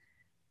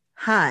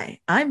Hi,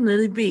 I'm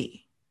Lily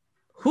B.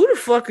 Who the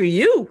fuck are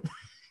you?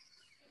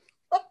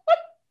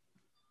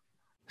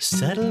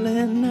 Settle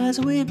in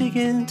as we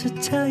begin to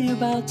tell you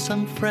about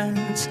some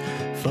friends,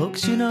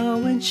 folks you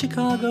know in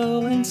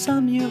Chicago and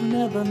some you've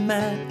never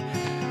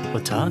met.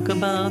 We'll talk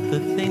about the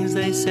things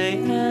they say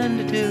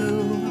and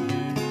do.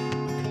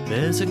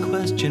 There's a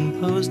question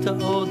posed to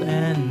old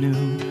and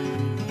new.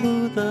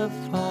 Who the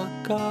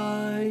fuck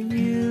are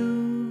you?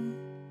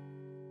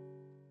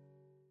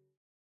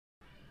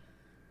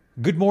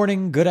 Good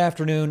morning, good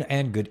afternoon,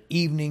 and good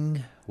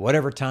evening.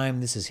 Whatever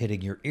time this is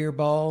hitting your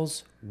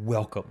earballs,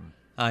 welcome.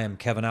 I am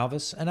Kevin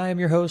Alvis, and I am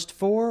your host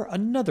for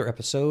another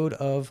episode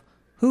of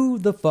Who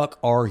the Fuck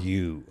Are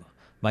You?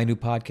 My new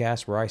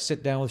podcast where I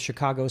sit down with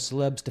Chicago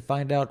celebs to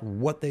find out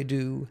what they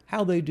do,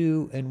 how they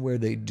do, and where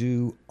they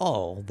do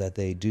all that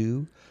they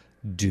do.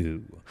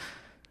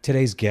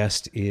 Today's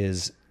guest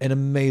is an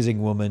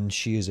amazing woman.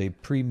 She is a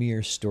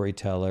premier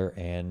storyteller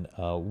and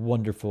a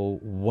wonderful,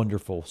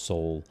 wonderful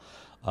soul.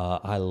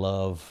 I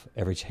love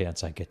every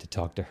chance I get to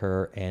talk to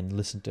her and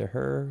listen to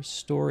her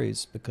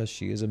stories because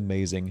she is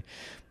amazing.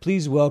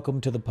 Please welcome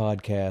to the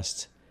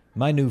podcast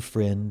my new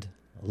friend,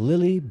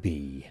 Lily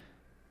B.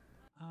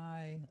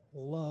 I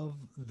love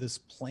this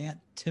plant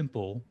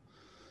temple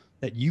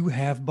that you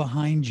have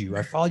behind you.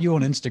 I followed you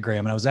on Instagram,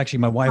 and I was actually,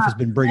 my wife has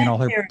been bringing all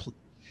her,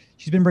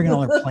 she's been bringing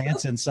all her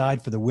plants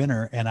inside for the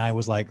winter. And I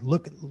was like,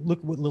 look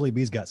what Lily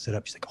B's got set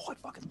up. She's like, oh, I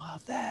fucking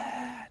love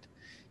that.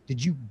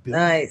 Did you build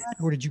that,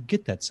 or did you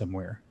get that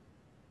somewhere?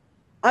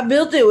 I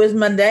built it with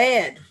my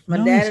dad. My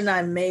Nice. dad and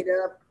I made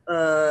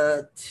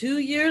up 2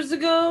 years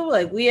ago.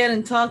 Like, we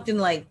hadn't talked in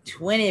like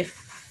 20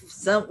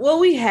 some. Well,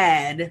 we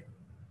had,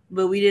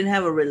 but we didn't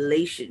have a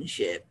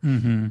relationship.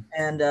 Mm-hmm.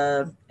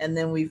 And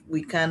then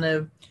we kind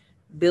of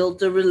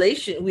built a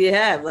relation. We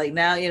have, like,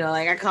 now, you know,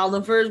 like, I called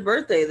him for his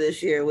birthday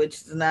this year, which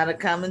is not a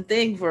common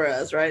thing for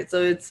us, right?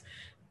 So it's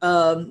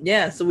so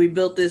we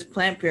built this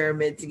plant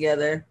pyramid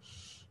together.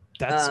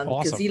 That's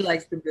awesome. Because he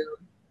likes to build.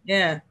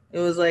 Yeah, it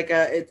was like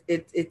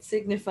it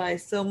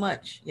signifies so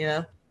much, you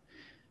know.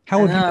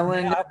 How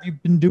have you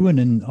been doing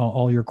in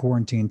all your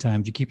quarantine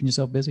times? You keeping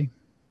yourself busy?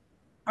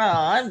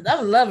 Oh,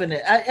 I'm loving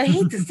it. I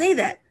hate to say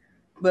that,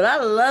 but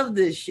I love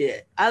this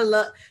shit. I'm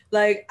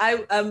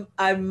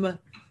gonna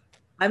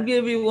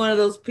be one of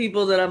those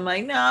people that I'm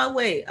like, no,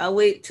 I'll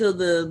wait till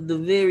the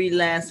very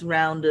last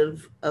round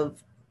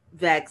of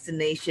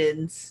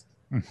vaccinations.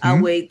 Mm-hmm.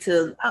 I'll wait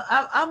till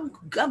I'm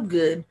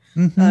good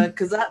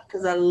because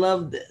I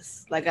love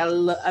this. Like,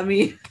 I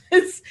mean,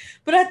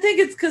 but I think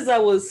it's because I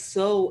was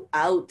so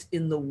out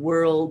in the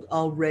world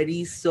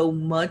already so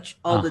much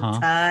all the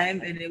time,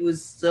 and it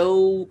was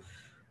so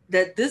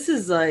that this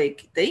is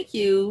like, thank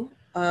you,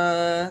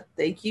 God,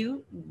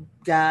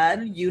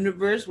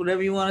 universe,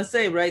 whatever you want to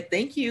say, right?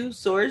 Thank you,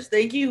 source,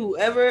 thank you,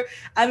 whoever.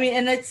 I mean,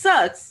 and it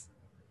sucks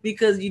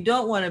because you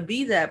don't want to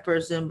be that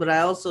person, but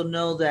I also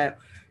know that,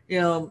 you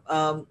know,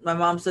 my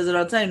mom says it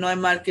all the time, no hay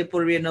mal que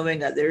por bien no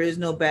venga. There is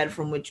no bad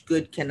from which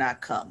good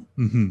cannot come.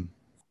 Mm-hmm.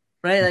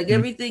 Right? Like,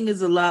 everything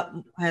is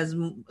has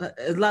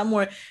a lot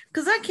more,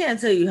 because I can't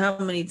tell you how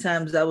many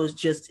times I was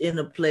just in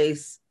a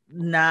place,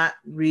 not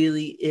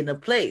really in a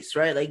place,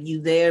 right? Like, you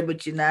there,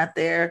 but you're not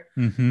there.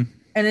 Mm-hmm.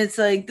 And it's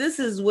like, this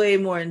is way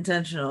more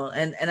intentional.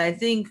 And I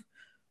think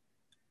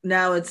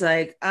now it's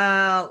like,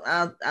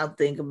 I'll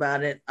think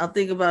about it. I'll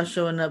think about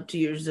showing up to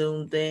your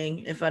Zoom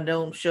thing. If I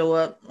don't show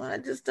up, I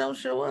just don't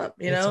show up,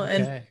 you know? Okay.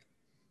 And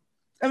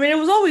I mean, it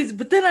was always,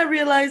 but then I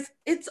realized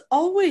it's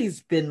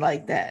always been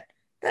like that.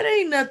 That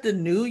ain't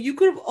nothing new. You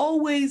could have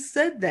always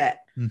said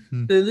that,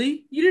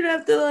 Lily. You didn't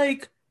have to,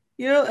 like,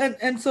 you know,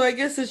 and so I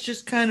guess it's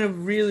just kind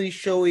of really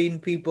showing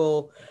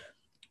people,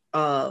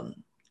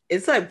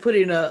 it's like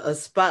putting a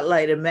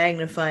spotlight, a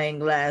magnifying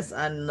glass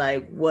on,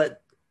 like, what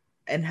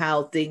and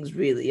how things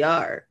really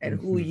are and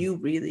who you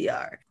really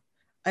are.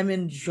 I'm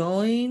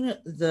enjoying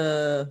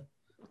the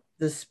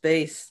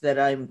space that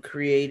I'm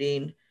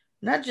creating,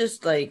 not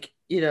just, like,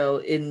 you know,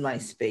 in my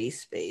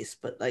space,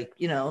 but, like,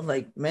 you know,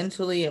 like,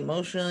 mentally,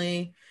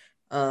 emotionally,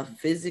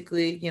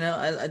 physically, you know,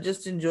 I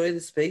just enjoy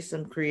the space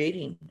I'm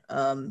creating.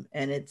 And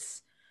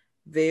it's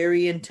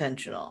very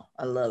intentional.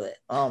 I love it.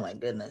 Oh my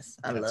goodness.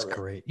 I love it. That's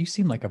great. You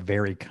seem like a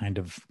very kind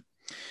of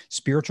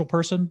spiritual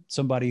person,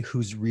 somebody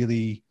who's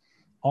really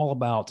all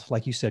about,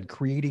 like you said,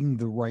 creating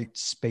the right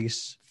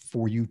space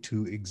for you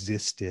to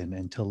exist in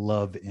and to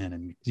love in.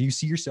 And do you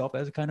see yourself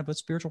as a kind of a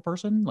spiritual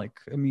person? Like,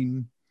 I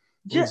mean,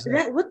 that's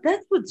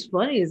what's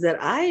funny is that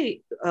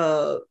I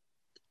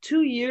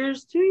 2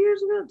 years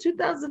ago,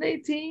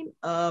 2018,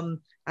 I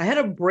had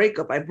a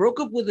breakup. I broke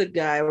up with a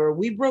guy, or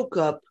we broke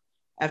up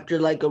after,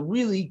 like, a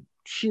really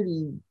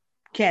shitty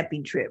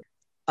camping trip.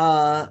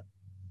 I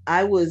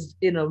was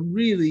in a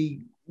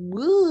really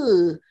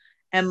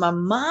and my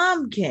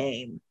mom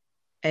came,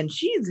 and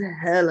she's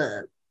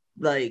hella,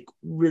 like,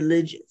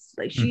 religious.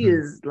 Like, she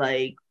is,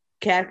 like,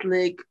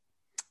 Catholic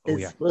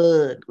as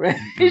fuck, right?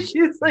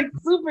 She's, like,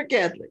 super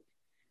Catholic.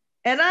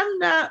 And I'm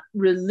not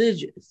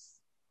religious,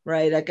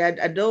 right? Like,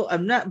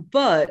 I'm not,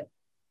 but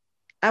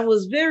I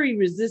was very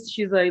resistant.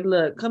 She's like,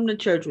 look, come to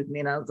church with me.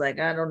 And I was like,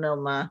 I don't know,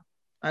 Ma.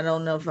 I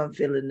don't know if I'm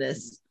feeling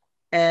this.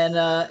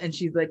 And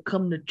she's like,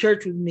 come to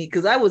church with me.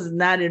 Cause I was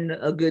not in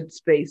a good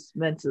space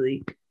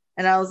mentally.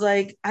 And I was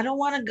like, I don't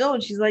want to go.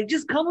 And she's like,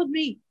 just come with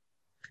me.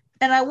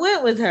 And I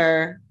went with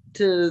her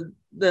to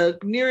the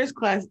nearest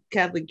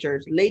Catholic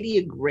church, Lady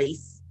of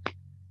Grace.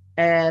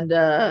 And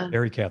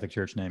very Catholic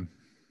church name.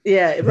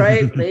 Yeah,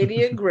 right.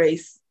 Lady of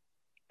Grace.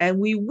 And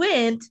we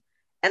went,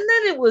 and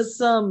then it was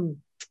some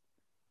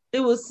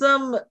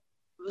sermon.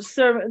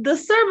 The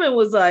sermon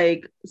was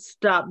like,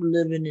 stop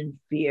living in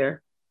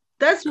fear.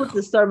 That's what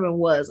the sermon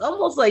was.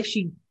 Almost like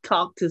she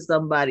talked to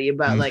somebody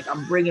about like,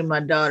 I'm bringing my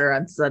daughter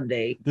on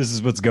Sunday. This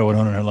is what's going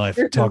on in her life.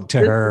 Talk to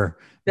her.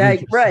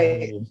 Like,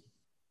 right.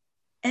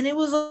 And it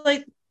was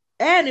like,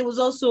 and it was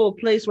also a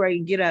place where I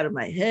can get out of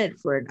my head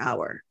for an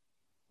hour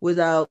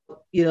without,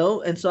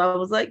 and so I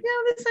was like,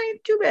 yeah, this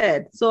ain't too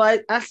bad. So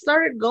I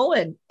started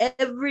going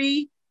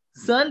every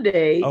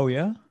Sunday. Oh,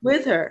 yeah?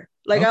 With her.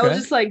 Like, okay. I was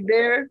just like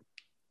there,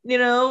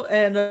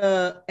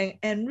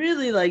 and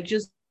really like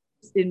just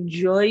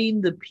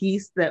enjoying the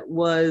peace that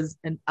was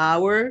an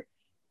hour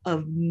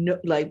of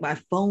like my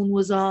phone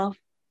was off.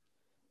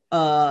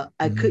 I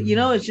could,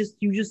 it's just,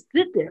 you just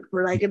sit there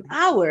for like an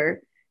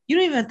hour. You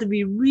don't even have to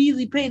be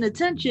really paying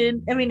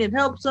attention. I mean, it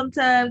helps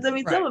sometimes. I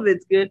mean, right. Some of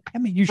it's good. I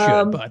mean, you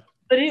should, but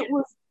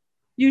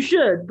you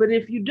should. But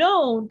if you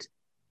don't,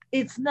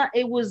 it's not.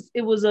 It was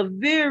a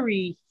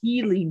very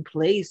healing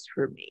place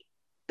for me.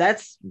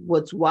 That's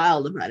what's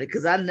wild about it,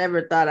 because I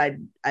never thought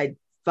I'd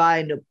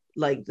find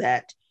like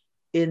that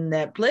in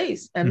that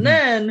place. And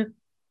then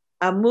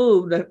I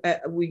moved.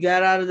 We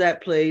got out of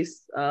that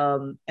place,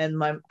 and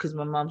because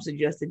my mom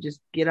suggested just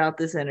get out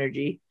this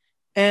energy.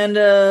 And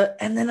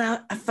then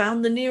I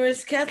found the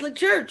nearest Catholic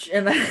church,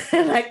 and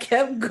I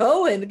kept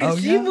going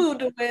because she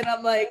moved away, and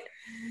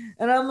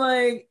I'm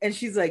like, and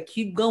she's like,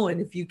 keep going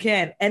if you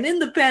can. And in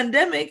the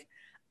pandemic,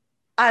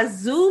 I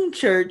Zoom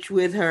church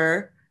with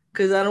her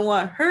because I don't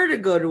want her to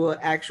go to an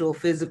actual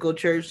physical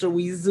church. So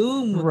we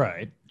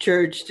Zoom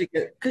church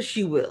together because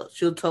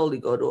she'll totally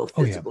go to a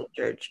physical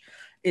church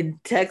in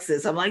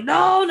Texas. I'm like,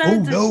 no,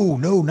 not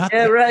not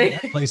that.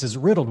 Right. That place is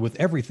riddled with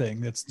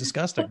everything that's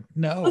disgusting.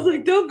 No. I was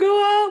like, don't go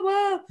out,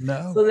 Mom.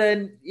 No. So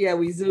then,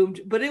 we Zoomed,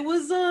 but it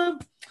was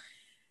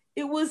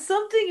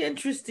something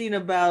interesting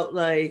about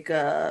like,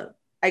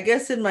 I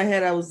guess in my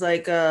head, I was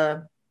like,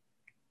 I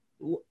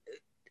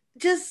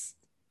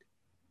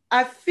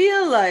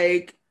feel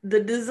like the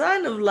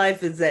design of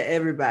life is that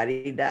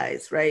everybody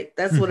dies, right?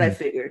 That's what I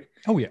figured.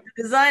 Oh yeah.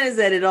 The design is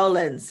that it all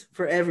ends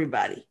for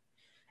everybody.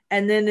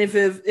 And then if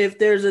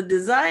there's a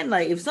design,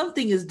 like if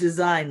something is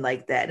designed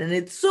like that, and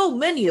it's so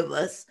many of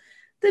us,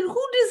 then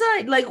who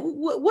designed? Like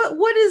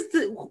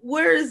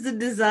where is the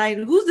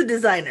design? Who's the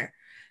designer?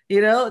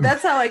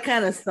 That's how I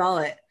kind of saw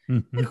it.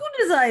 Like, who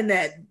designed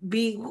that?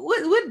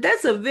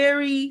 That's a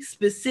very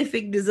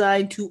specific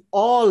design to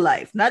all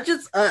life, not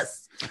just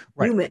us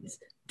humans.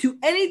 To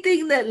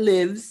anything that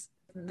lives,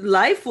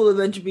 life will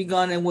eventually be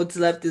gone, and what's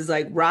left is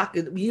like rock.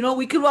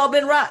 We could have all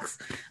been rocks.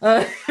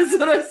 That's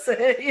what I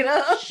said.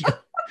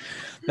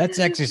 That's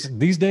actually,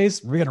 these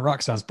days, being a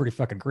rock sounds pretty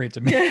fucking great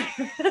to me. I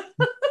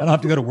don't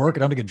have to go to work. I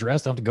don't have to get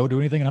dressed. I don't have to go do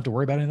anything. I don't have to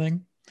worry about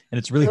anything. And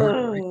it's really hard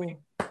to break me.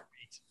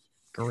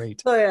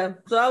 Great. So yeah.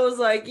 So I was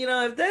like,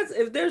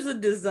 if there's a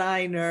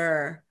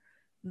designer,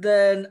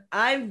 then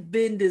I've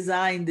been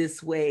designed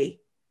this way.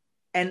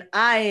 And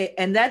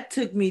that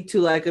took me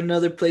to like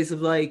another place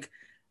of like,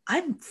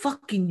 I'm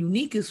fucking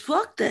unique as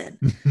fuck then.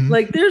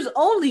 Like there's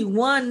only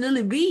one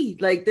Lily B.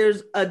 Like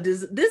there's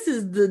this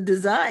is the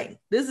design.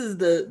 This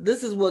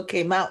is what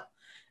came out.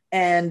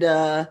 And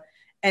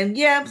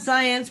yeah,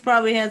 science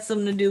probably had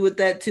something to do with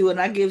that too. And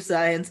I give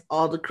science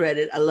all the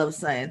credit. I love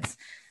science.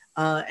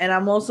 And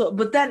I'm also,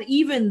 but that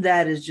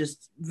is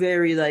just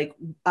very like,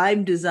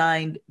 I'm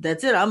designed.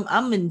 That's it.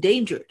 I'm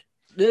endangered.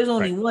 There's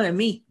only one of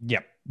me.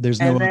 Yep. There's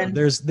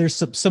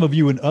there's some of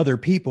you and other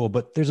people,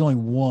 but there's only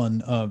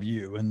one of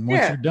you. And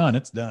once you're done,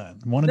 it's done.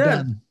 One and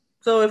done.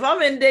 So if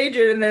I'm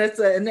endangered and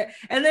then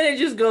it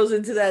just goes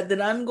into that,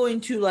 then I'm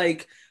going to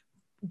like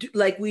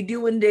we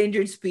do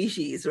endangered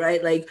species,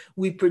 right? Like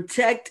we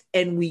protect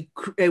and we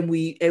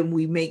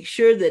make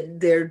sure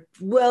that they're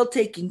well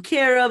taken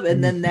care of.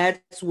 And then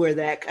that's where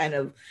that kind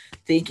of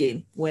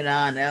thinking went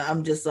on. And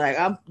I'm just like,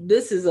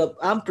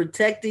 I'm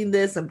protecting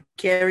this. I'm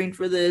caring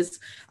for this.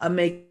 I'm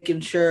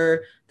making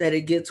sure that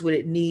it gets what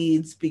it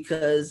needs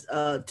because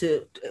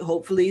to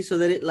hopefully so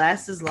that it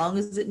lasts as long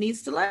as it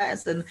needs to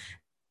last. And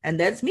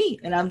that's me.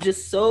 And I'm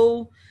just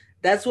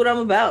that's what I'm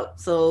about.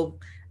 So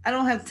I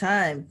don't have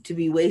time to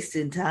be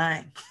wasting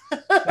time.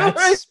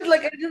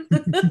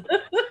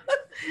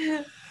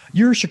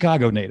 You're a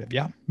Chicago native,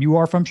 yeah? You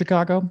are from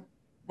Chicago?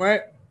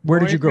 Right. Where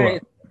did you grow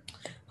up?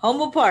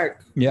 Humboldt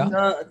Park.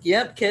 Yeah.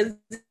 Yep, Kedzie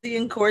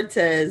and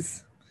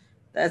Cortez.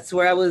 That's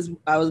where I was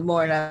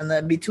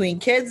born between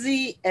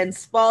Kedzie and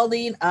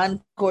Spalding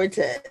on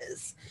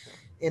Cortez.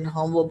 in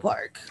Humboldt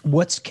Park.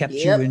 What's kept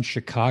you in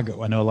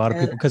Chicago? I know a lot of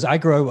people, because I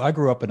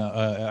grew up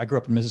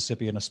in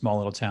Mississippi in a small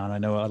little town. I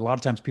know a lot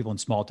of times people in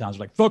small towns are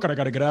like, fuck it, I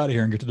got to get out of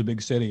here and get to the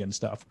big city and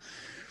stuff.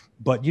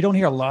 But you don't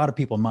hear a lot of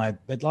people a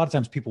lot of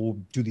times people will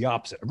do the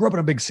opposite. I grew up in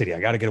a big city. I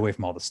got to get away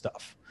from all this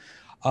stuff.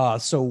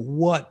 So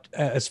what,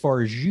 as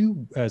far as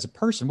you as a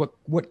person,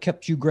 what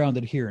kept you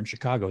grounded here in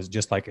Chicago? Is it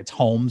just like it's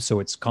home, so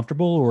it's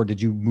comfortable, or did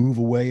you move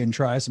away and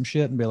try some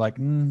shit and be like,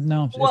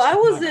 no? Well, I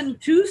was in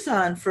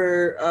Tucson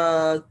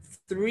for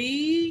 3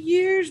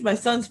 years. My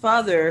son's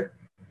father.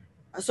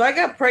 So I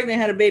got pregnant,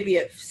 had a baby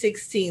at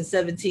 16,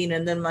 17,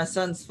 and then my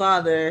son's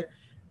father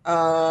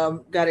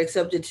got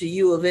accepted to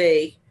U of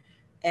A.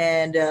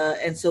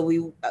 And so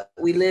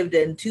we lived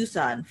in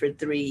Tucson for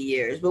 3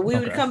 years, but we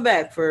would come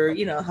back for,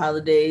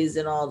 holidays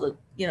and all the,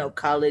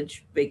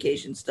 college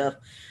vacation stuff.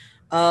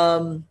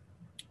 I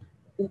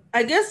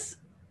guess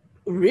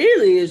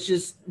really it's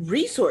just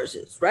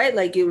resources, right?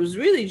 Like it was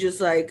really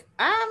just like,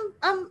 I'm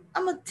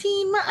a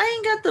teen. I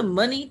ain't got the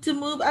money to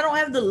move. I don't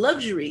have the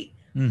luxury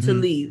to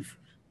leave,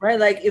 right?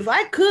 Like if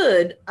I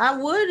could,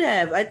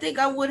 I think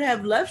I would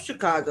have left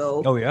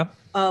Chicago. Oh yeah.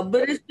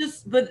 But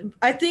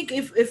I think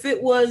if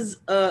it was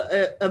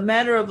a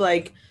matter of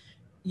like,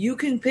 you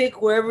can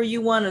pick wherever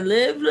you want to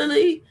live,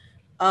 Lily.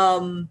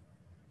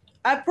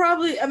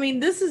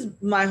 This is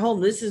my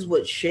home. This is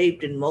what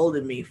shaped and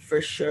molded me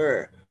for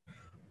sure.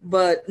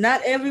 But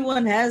not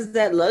everyone has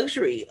that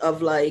luxury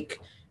of like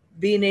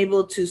being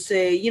able to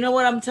say, you know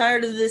what, I'm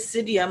tired of this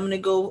city. I'm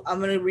going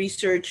to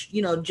research,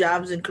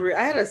 jobs and career.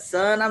 I had a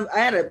son. I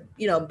had a,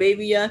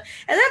 baby young.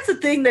 And that's the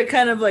thing that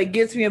kind of like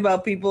gets me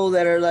about people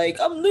that are like,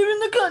 I'm leaving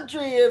the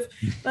country. If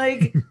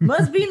like,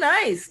 must be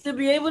nice to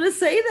be able to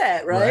say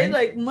that, right?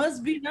 Like,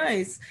 must be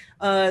nice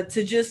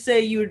to just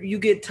say you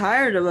get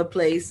tired of a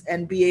place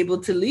and be able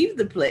to leave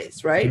the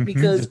place, right?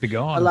 Because be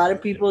a lot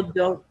of people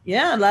don't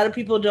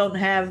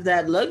have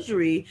that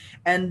luxury.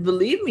 And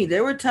believe me,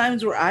 there were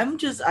times where I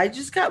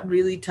just got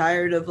really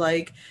tired of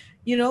like,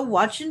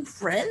 watching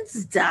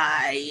friends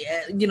die,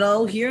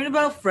 hearing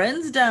about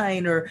friends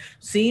dying or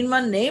seeing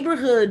my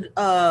neighborhood,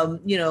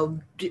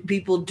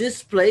 people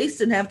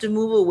displaced and have to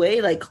move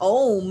away, like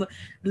home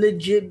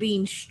legit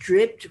being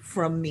stripped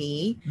from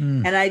me.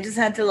 And I just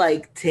had to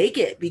like take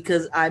it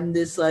because I'm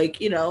this like,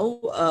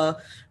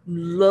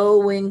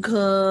 low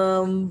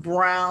income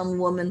brown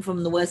woman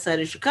from the west side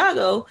of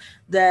Chicago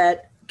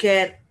that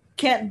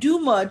can't do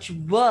much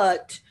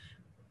but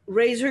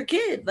raise her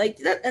kid like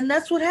that. And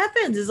that's what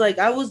happens is like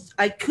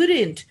I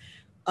couldn't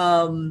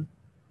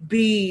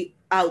be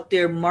out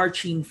there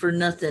marching for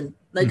nothing.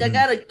 Like I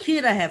got a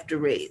kid I have to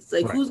raise.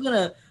 Like who's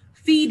gonna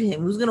feed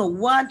him? Who's gonna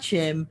watch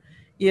him?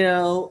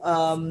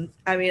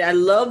 I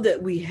love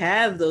that we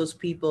have those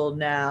people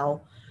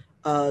now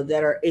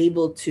that are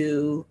able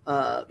to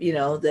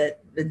that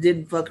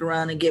didn't fuck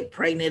around and get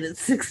pregnant at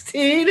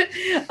 16.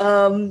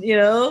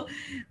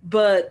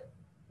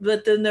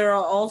 But then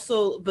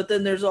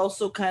there's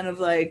also kind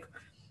of like,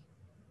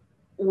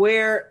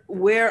 where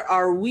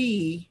are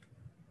we,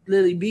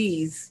 Lily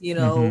Bees,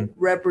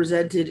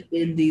 represented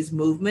in these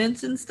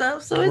movements and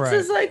stuff. So it's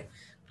just like,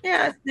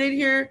 I stayed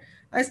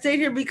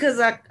here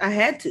because I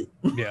had to.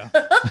 Yeah.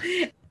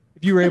 If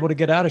you were able to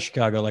get out of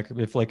Chicago,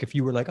 if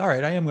you were like, all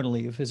right, I am going to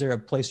leave, is there a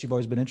place you've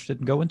always been interested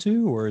in going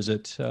to, or is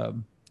it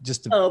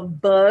just a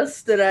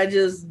bus that I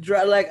just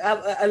drive? Like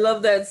I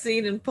love that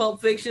scene in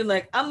Pulp Fiction.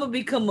 Like I'm gonna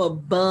become a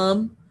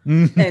bum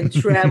and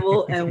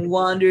travel and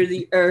wander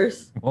the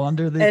earth.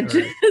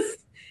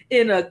 Just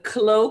in a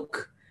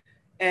cloak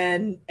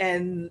and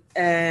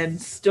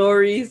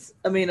stories.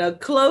 I mean, a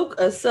cloak,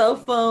 a cell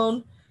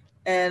phone,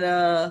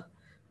 and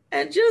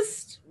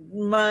just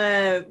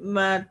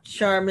my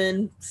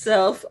charming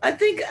self. I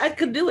think I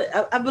could do it.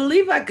 I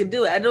believe I could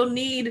do it. I don't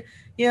need,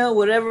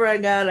 whatever I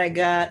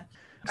got.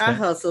 I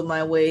hustle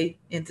my way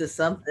into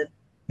something.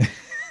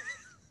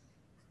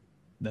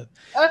 I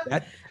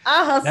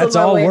hustle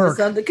my way into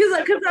something because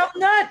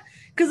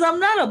I'm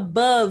not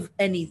above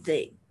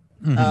anything.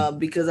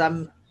 Because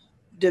I'm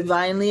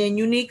divinely and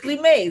uniquely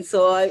made.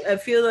 So I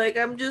feel like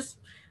I'm just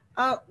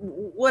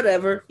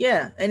whatever.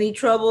 Yeah. Any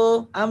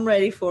trouble, I'm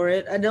ready for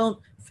it. I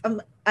don't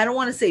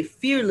want to say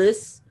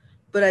fearless,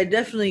 but I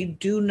definitely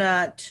do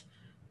not.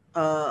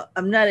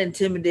 I'm not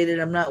intimidated.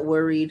 I'm not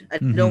worried. I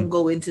don't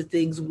go into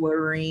things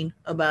worrying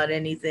about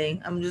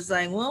anything. I'm just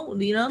like, well,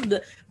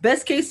 the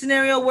best case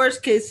scenario,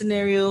 worst case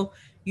scenario,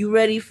 you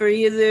ready for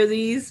either of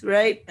these,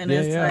 right? And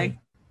like,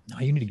 no,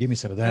 you need to give me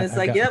some of that. And it's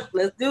yep,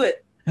 let's do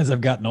it. As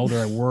I've gotten older,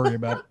 I worry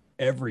about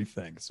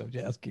everything. So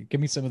yes, give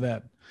me some of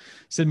that.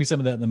 Send me some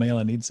of that in the mail.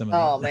 I need some of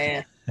that. Oh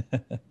man.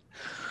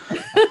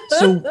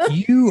 So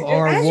you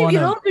are as you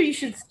get older, you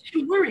should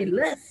worry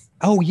less.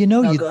 Oh,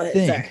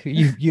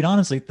 you'd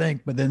honestly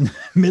think, but then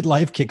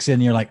midlife kicks in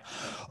and you're like,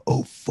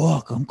 oh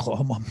fuck, I'm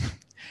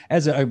I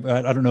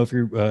don't know if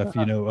you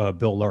know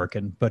Bill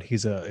Larkin, but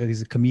he's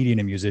a comedian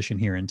and musician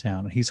here in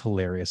town, and he's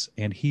hilarious.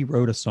 And he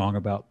wrote a song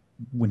about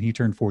when he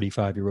turned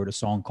 45. He wrote a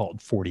song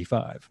called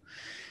 45.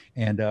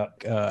 And now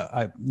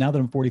that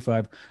I'm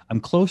 45, I'm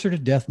closer to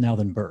death now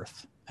than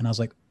birth. And I was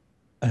like,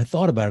 I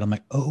thought about it. I'm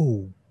like,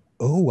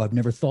 I've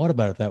never thought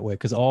about it that way.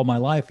 Because all my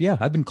life, yeah,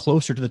 I've been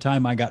closer to the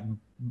time I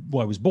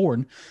was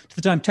born to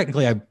the time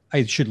technically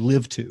I should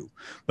live to.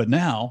 But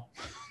now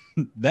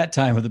that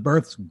time of the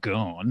birth's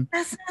gone.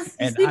 That's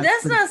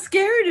not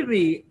scary to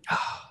me.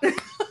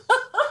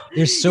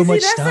 There's so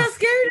much that's stuff. That's not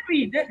scary to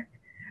me.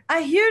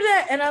 I hear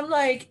that and I'm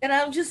like,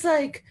 I'm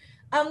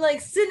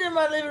sitting in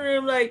my living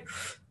room like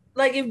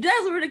if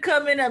Death were to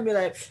come in, I'd be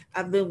like,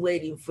 I've been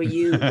waiting for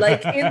you,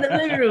 like in the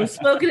living room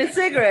smoking a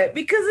cigarette,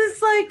 because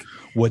it's like,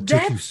 what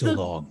took you so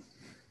long?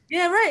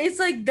 Yeah, right. It's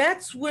like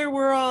that's where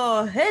we're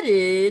all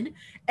headed,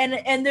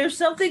 and there's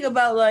something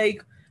about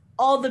like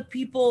all the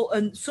people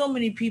and so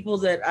many people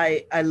that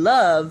I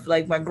love,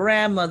 like my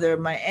grandmother,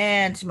 my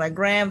aunt, my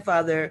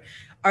grandfather,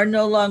 are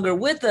no longer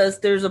with us.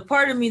 There's a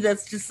part of me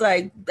that's just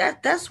like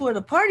that's where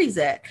the party's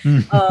at.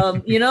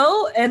 You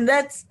know, and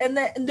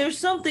there's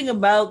something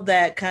about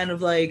that kind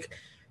of like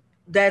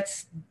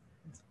that's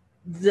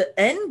the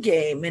end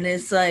game. And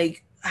it's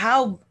like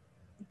how,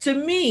 to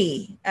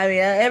me, I mean,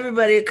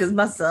 everybody, because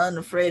my son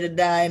afraid of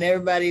dying,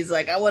 everybody's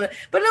like, I want to,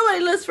 but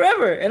nobody lives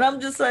forever. And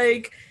I'm just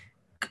like,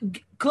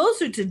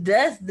 closer to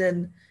death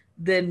than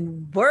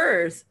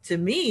birth to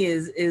me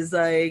is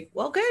like,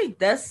 okay,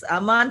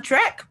 I'm on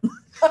track.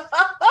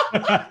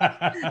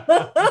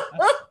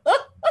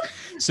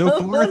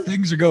 So far,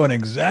 things are going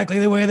exactly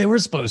the way they were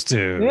supposed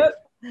to. Yep,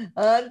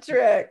 on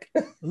track.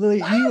 Lily,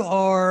 you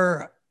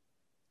are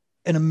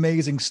an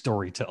amazing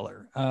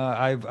storyteller.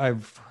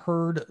 I've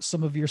heard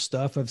some of your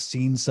stuff. I've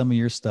seen some of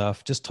your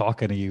stuff just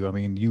talking to you. I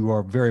mean, you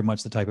are very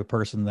much the type of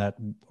person that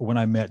when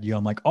I met you,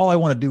 I'm like, all I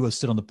want to do is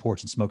sit on the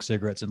porch and smoke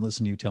cigarettes and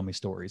listen to you tell me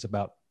stories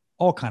about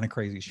all kind of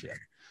crazy shit.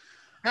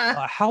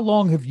 How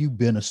long have you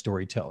been a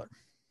storyteller?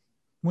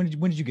 When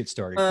did you get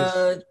started?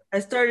 I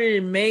started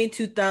in May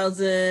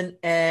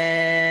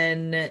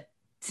 2010,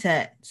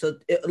 so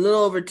a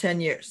little over 10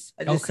 years.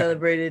 I just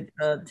celebrated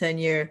 10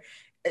 year,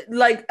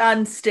 like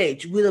on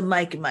stage with a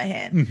mic in my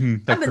hand. Mm-hmm.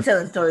 I've been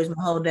telling stories my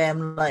whole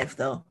damn life,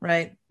 though,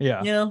 right?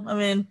 Yeah. You know, I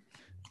mean,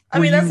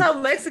 that's how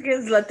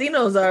Mexicans,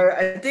 Latinos are.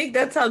 I think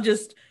that's how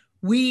just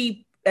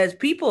we as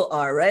people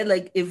are, right?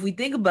 Like if we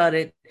think about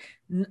it,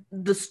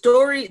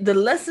 the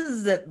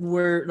lessons that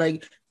were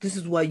like, this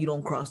is why you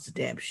don't cross the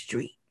damn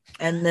street.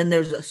 And then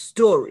there's a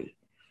story,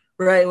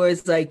 right? Where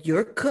it's like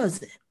your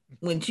cousin,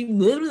 when she, and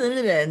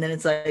then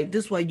it's like,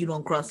 this is why you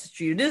don't cross the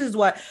street. This is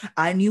why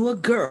I knew a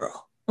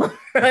girl, right?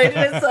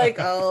 And it's like,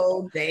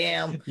 oh,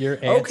 damn.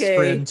 Your aunt's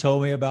friend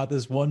told me about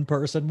this one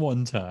person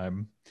one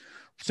time.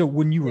 So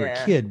when you were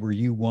a kid, were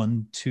you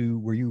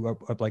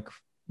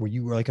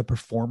like a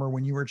performer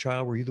when you were a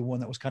child? Were you the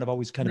one that was kind of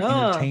always kind of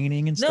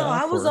entertaining and stuff? No,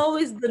 I was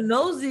always the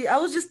nosy. I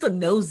was just the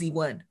nosy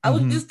one. I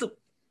was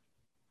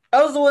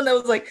the one that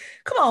was like,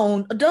 come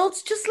on,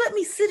 adults, just let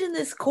me sit in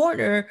this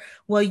corner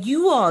while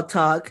you all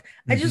talk.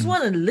 I just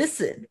want to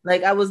listen.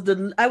 Like I was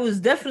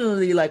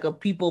definitely like a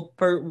people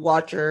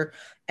watcher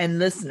and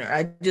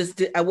listener.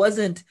 I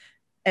wasn't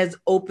as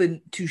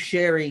open to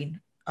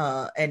sharing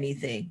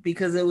anything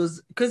because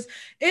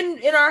in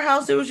our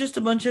house, there was just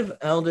a bunch of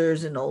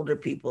elders and older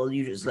people.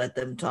 You just let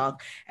them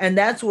talk. And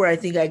that's where I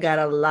think I got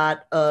a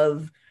lot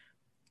of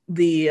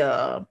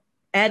the,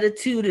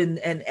 attitude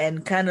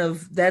and kind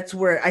of that's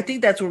where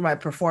my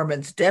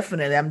performance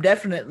I'm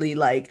definitely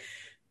like,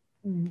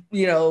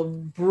 you know,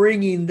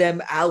 bringing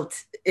them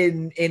out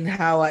in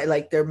how I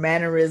like their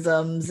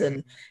mannerisms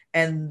and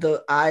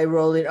the eye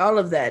rolling. All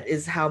of that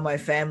is how my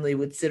family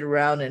would sit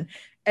around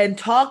and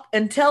talk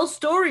and tell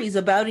stories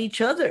about each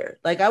other.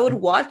 Like I would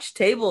watch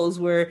tables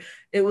where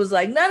it was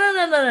like,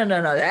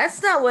 no,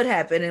 that's not what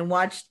happened, and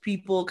watch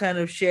people kind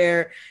of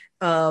share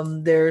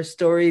their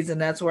stories.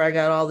 And that's where I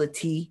got all the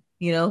tea.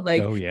 You know,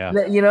 like,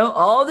 you know,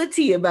 all the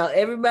tea about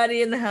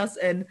everybody in the house.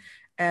 And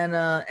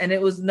it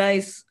was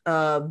nice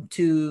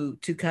to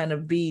kind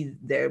of be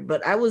there.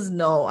 But I was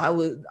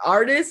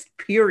artist,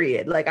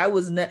 period. Like I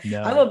was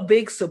I'm a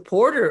big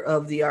supporter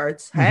of the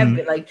arts. Have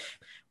been. Like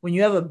when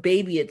you have a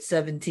baby at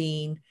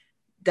 17,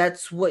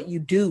 that's what you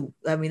do.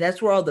 I mean,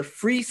 that's where all the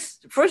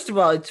first of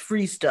all, it's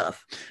free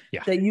stuff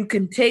that you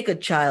can take a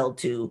child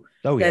to.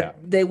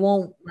 They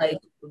won't like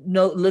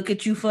look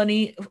at you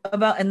funny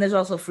about, and there's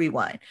also free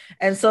wine.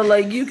 And so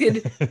like you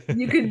could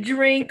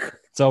drink.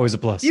 It's always a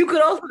plus. You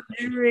could also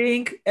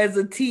drink as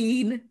a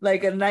teen,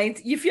 like a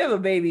 19. If you have a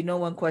baby, no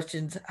one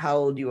questions how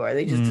old you are.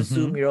 They just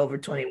assume you're over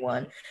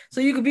 21.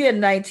 So you could be a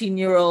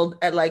 19-year-old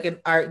at like an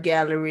art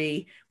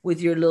gallery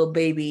with your little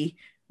baby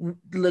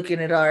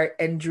looking at art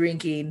and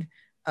drinking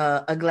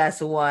a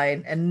glass of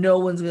wine, and no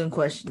one's going to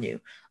question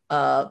you.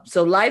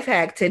 So life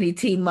hack to any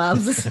teen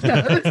moms.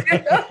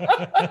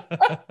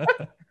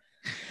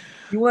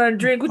 You want to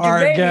drink with your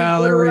baby?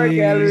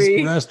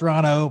 Galleries,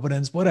 restaurant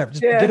openings, whatever.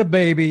 Just get a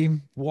baby,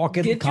 walk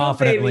in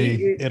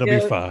confidently. It'll be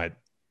fine.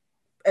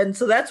 And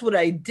so that's what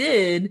I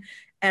did.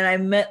 And I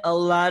met a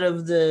lot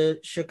of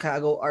the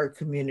Chicago art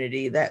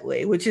community that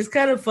way, which is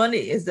kind of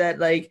funny, is that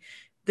like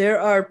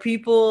there are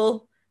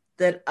people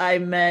that I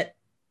met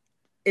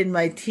in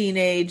my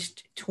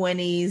teenage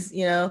 20s,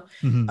 you know,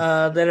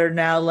 that are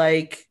now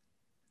like,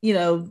 you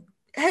know,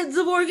 heads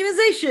of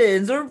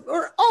organizations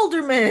or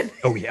aldermen.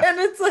 Oh yeah. And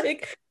it's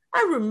like,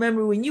 I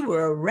remember when you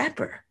were a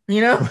rapper,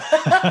 you know?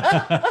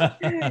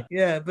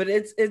 Yeah, but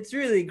it's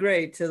really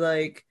great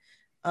to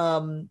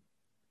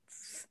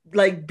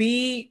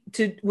be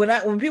to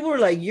when people were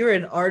like, you're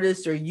an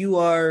artist or you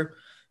are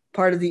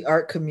part of the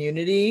art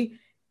community,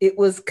 it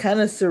was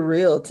kind of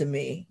surreal to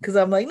me because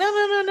I'm like,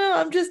 no,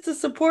 I'm just a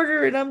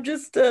supporter and I'm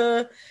just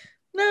no,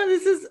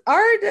 this is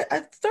art.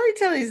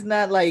 Storytelling is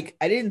not like,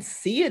 I didn't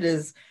see it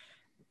as,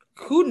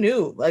 who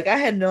knew? Like, I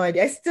had no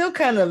idea. I still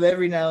kind of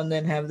every now and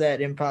then have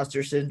that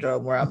imposter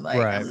syndrome where I'm like,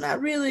 Right. I'm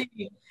not really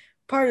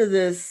part of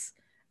this.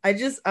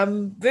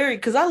 I'm very,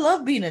 because I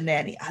love being a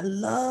nanny. I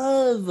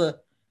love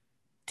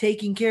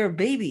taking care of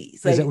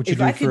babies. Is that what you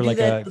do for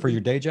that for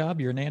your day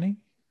job? You're a nanny?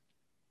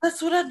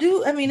 That's what I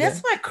do. I mean,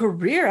 that's my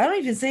career. I don't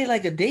even say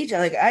like a day job.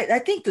 Like I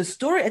think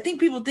I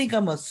think people think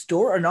I'm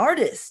an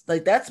artist.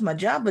 Like that's my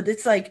job, but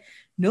it's like,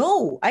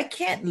 no, I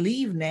can't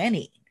leave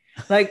nanny.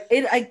 Like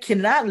I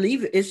cannot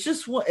leave it. It's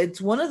just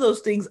it's one of those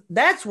things.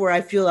 That's where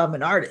I feel I'm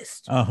an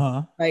artist.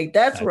 Uh-huh. Like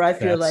that's where I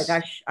feel like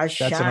I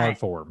shine. That's an art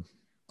form.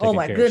 Oh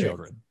my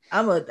goodness.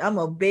 I'm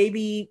a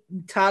baby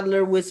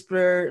toddler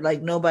whisperer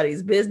like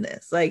nobody's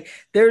business. Like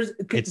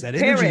it's that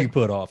energy you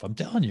put off. I'm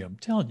telling you.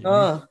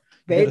 Oh,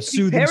 baby,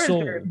 parents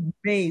are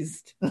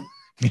amazed.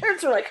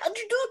 Parents are like, how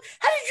did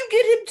you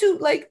get him to,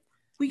 like,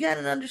 we got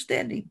an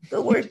understanding.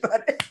 Don't worry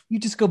about it. You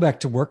just go back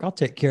to work. I'll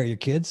take care of your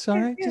kids. All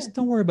right. Yeah. Just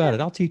don't worry about it.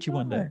 I'll teach you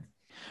one day.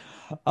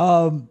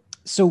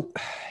 So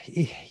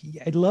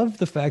I love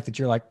the fact that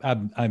you're like,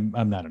 I'm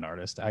not an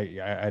artist.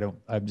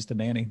 I'm just a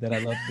nanny that I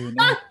love doing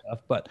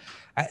stuff. But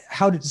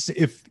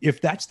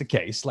if that's the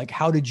case, like,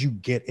 how did you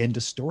get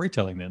into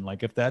storytelling then?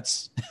 Like, if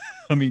that's,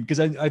 I mean, because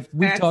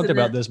we've talked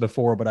about this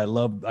before, but I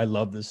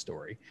love this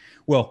story.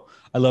 Well,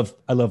 I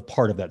love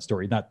part of that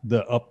story. Not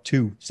the up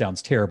to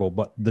sounds terrible,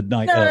 but the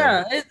night.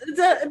 No,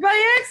 it's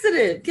by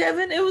accident,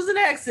 Kevin. It was an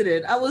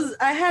accident.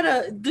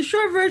 The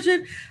short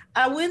version.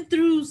 I went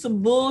through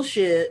some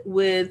bullshit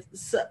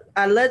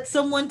I let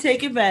someone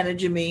take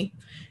advantage of me,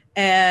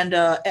 and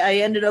I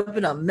ended up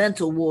in a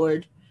mental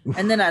ward.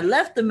 And then I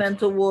left the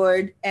mental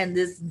ward, and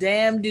this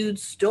damn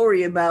dude's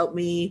story about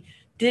me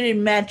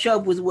didn't match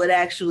up with what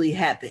actually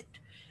happened.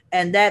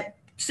 And that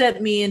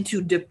sent me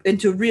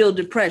into real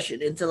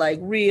depression, into like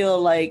real,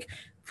 like,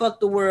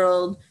 fuck the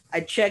world. I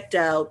checked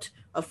out.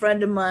 A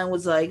friend of mine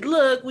was like,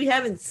 look, we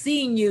haven't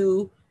seen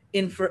you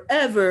in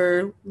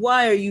forever.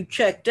 Why are you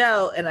checked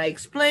out? And I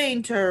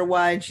explained to her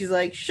why, and she's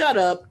like, shut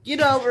up, get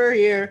over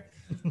here.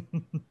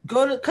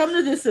 Come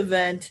to this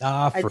event.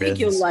 I think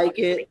you'll like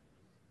it.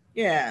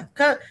 Yeah.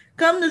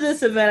 Come to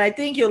this event. I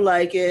think you'll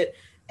like it.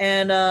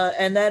 And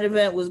that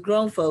event was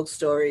Grown Folk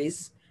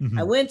Stories. Mm-hmm.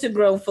 I went to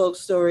Grown Folk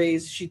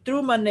Stories. She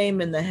threw my name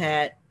in the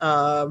hat.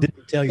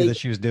 Didn't tell you that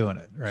she was doing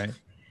it, right?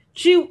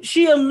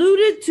 She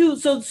alluded to,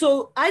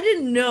 so I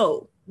didn't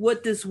know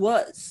what this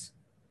was.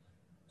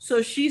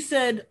 So she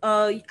said,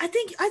 I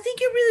think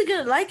you're really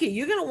going to like it.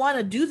 You're going to want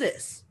to do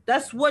this.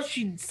 That's what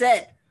she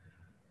said.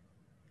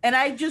 And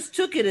I just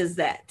took it as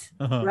that,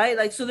 right?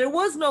 Like, so there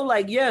was no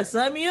like, yeah,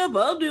 sign me up,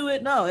 I'll do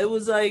it. No, it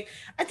was like,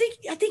 I think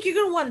you're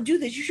going to want to do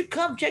this. You should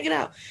come check it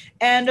out.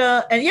 And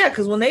yeah,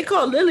 because when they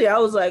called Lily, I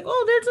was like,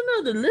 oh, there's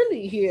another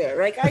Lily here.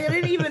 Like, I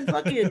didn't even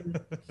fucking,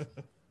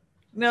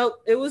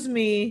 nope, it was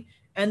me.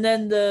 And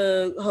then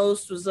the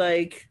host was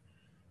like,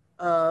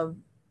 we're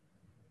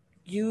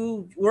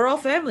all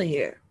family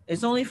here.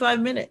 It's only 5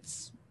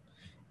 minutes,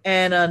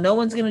 and no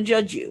one's gonna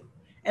judge you.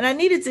 And I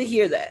needed to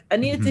hear that. I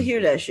needed to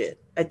hear that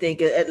shit. I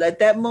think at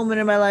that moment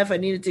in my life, I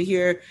needed to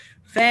hear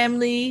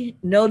family,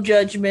 no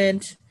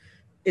judgment.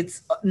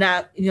 It's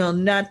not,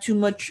 not too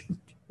much,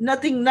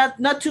 nothing,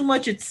 not too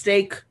much at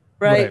stake,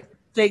 right?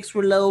 Stakes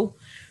were low.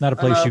 Not a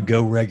place you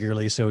go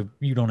regularly, so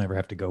you don't ever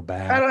have to go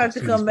back. I don't have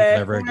to come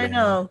back. I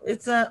know.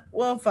 It's not,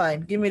 well,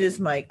 fine. Give me this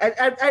mic.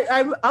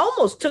 I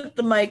almost took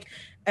the mic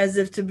as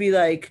if to be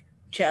like,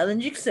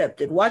 challenge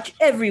accepted. Watch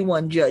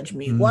everyone judge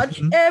me.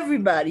 Watch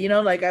everybody.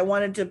 Like I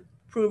wanted to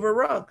prove her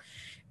wrong.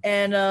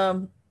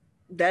 And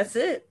that's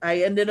it.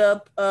 I ended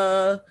up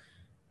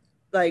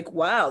like,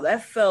 wow,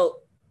 that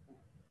felt,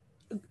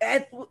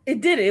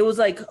 it did it. It was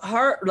like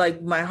heart,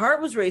 like my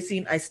heart was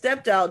racing. I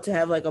stepped out to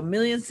have like 1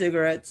 million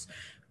cigarettes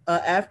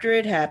after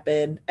it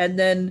happened. And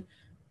then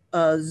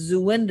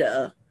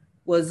Zuinda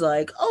was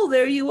like, oh,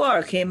 there you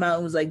are. Came out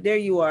and was like, there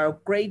you are.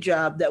 Great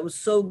job. That was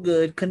so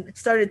good.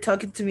 Started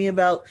talking to me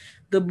about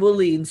the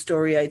bullying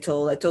story I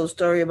told. I told a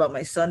story about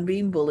my son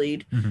being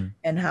bullied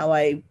and how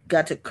I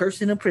got to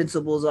curse in a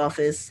principal's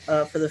office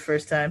for the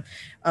first time.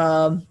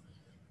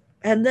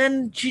 And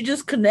then she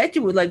just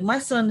connected with, like, my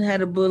son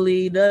had a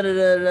bully,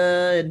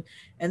 and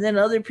then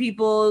other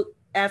people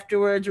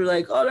afterwards were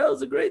like, oh, that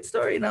was a great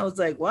story. And I was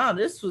like, wow,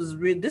 this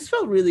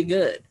felt really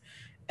good.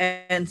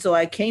 And so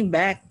I came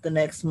back the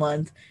next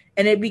month,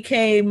 and it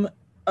became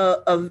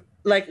a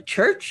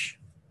church,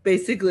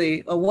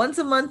 basically a once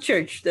a month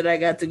church that I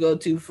got to go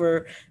to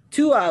for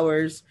 2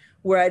 hours,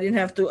 where I didn't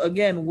have to,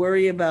 again,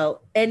 worry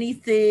about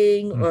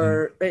anything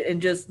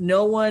and just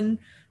no one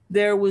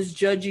there was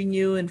judging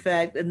you, in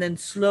fact, and then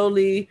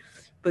slowly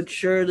but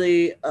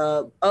surely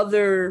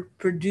other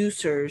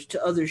producers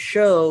to other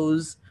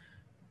shows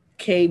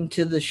came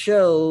to the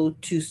show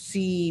to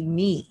see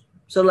me.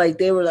 So like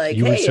they were like,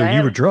 you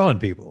were drawing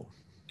people.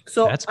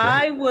 So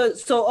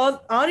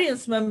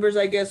audience members,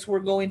 I guess,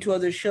 were going to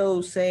other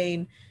shows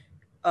saying,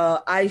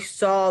 I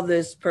saw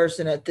this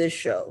person at this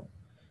show,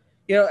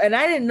 and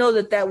I didn't know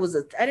I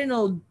didn't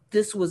know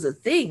this was a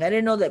thing. I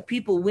didn't know that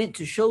people went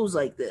to shows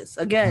like this.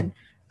 Again,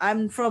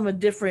 I'm from a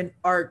different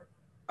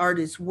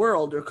artist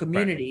world or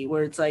community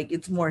where it's like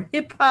it's more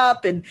hip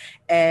hop and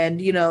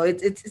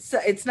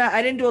it's not.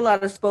 I didn't do a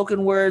lot of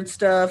spoken word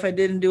stuff. I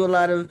didn't do a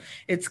lot of.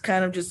 It's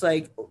kind of just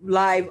like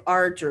live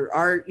art or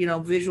art,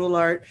 visual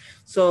art.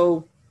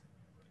 So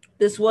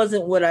this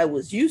wasn't what I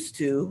was used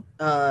to,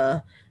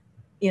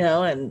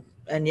 and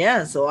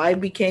yeah. So I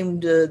became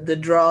the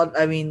draw.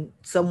 I mean,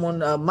 someone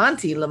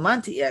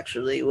Lamonti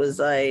actually was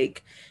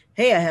like,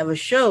 "Hey, I have a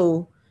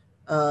show."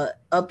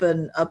 Up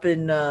in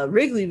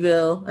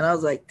Wrigleyville, and I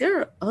was like, there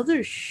are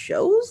other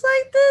shows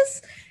like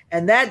this,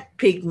 and that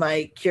piqued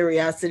my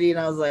curiosity, and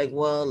I was like,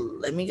 well,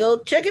 let me go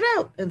check it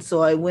out. And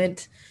so I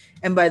went,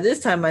 and by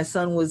this time my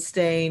son was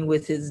staying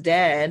with his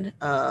dad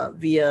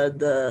via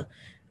the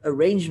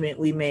arrangement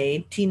we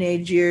made.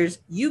 Teenage years,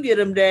 you get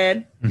him,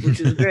 Dad,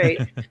 which is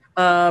great.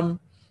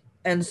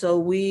 And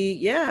so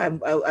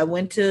I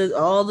went to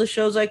all the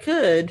shows I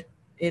could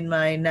in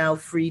my now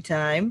free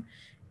time,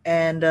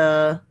 and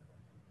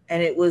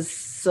it was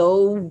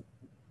so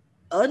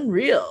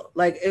unreal.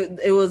 Like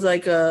it was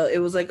like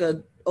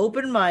a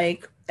open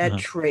mic at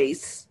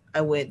Trace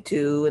I went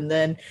to, and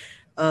then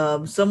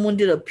someone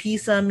did a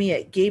piece on me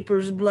at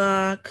Gapers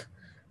Block,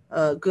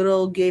 good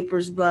old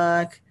Gapers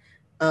Block.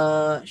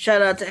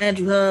 Shout out to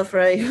Andrew Huff,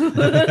 right?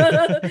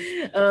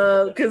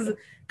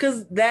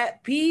 Because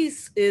that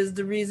piece is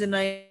the reason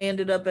I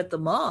ended up at the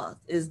Moth,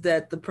 is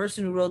that the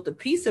person who wrote the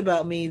piece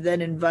about me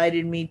then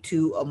invited me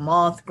to a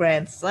Moth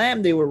Grand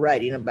Slam they were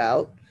writing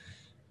about.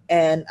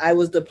 And I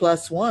was the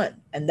 +1,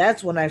 and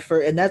that's when I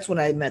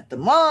met the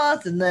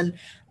Moth, and then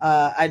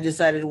I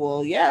decided,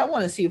 well, yeah, I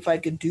want to see if I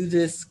could do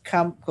this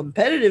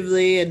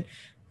competitively, and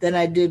then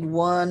I did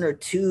 1 or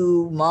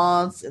 2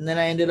 Moths, and then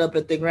I ended up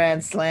at the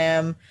Grand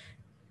Slam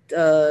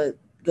the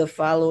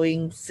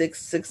following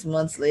six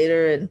months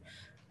later,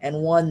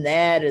 and won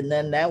that, and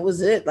then that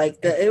was it.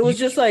 Like it was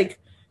just like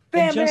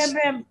bam, bam,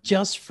 bam.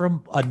 Just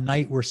from a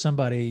night where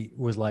somebody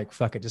was like,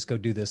 "Fuck it, just go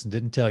do this," and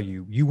didn't tell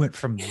you, you went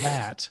from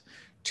that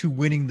to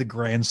winning the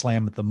Grand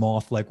Slam at the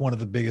Moth, like one of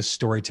the biggest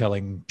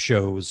storytelling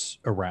shows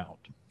around.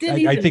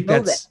 I think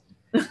that's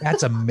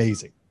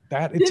amazing.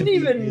 That didn't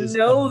even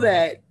know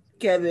that,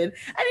 Kevin.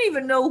 I didn't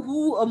even know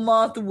who a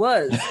Moth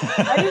was.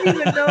 I didn't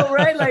even know,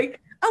 right?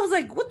 Like I was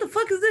like, what the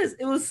fuck is this?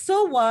 It was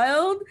so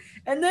wild.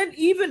 And then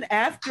even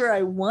after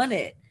I won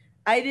it,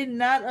 I did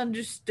not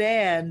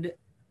understand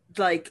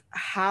like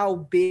how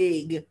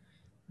big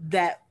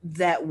that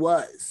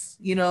was,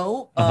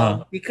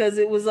 because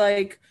it was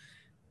like,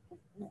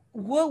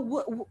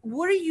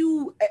 what are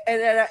you,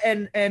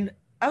 and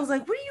I was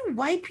like, what are you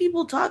white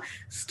people talk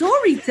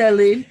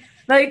storytelling?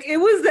 Like it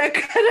was that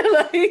kind of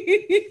like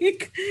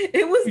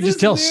it was. You just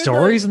tell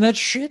stories and that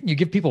shit, and you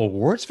give people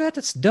awards for that.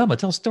 That's dumb. I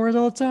tell stories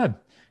all the time.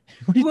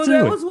 What are you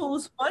doing? That was what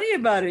was funny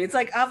about it. It's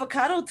like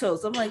avocado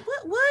toast. I'm like,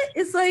 what?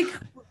 It's like,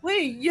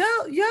 wait,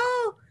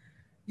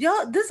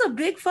 y'all, this is a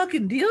big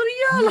fucking deal to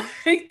y'all.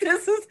 Like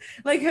this is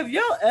like, have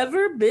y'all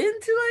ever been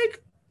to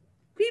like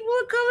people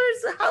of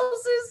color's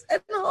houses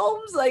and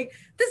homes? Like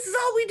this is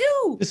all we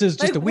do. This is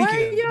just like, a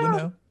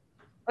weekend,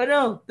 I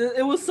know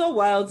it was so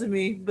wild to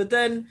me, but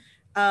then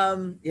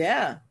then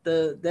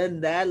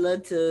that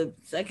led to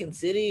Second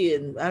City,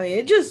 and I mean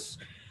it just,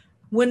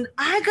 when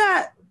I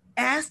got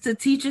asked to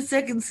teach at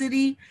Second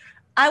City,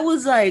 I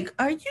was like,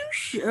 are you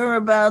sure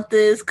about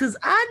this? Because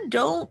I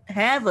don't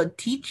have a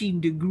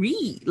teaching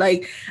degree.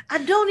 Like I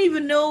don't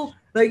even know.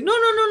 Like, no.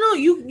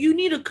 You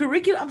need a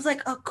curriculum. I was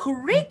like, a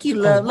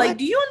curriculum? Like,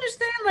 do you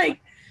understand? Like,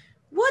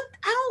 what?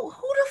 Who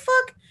the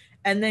fuck?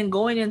 And then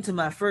going into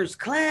my first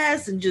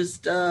class and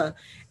just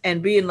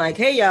and being like,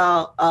 hey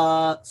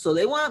y'all, so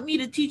they want me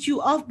to teach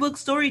you off-book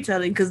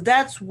storytelling, because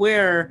that's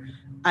where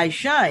I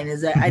shine,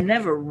 is that I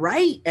never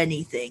write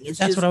anything. That's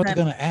just what I was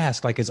going to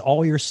ask. Like, is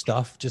all your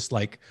stuff just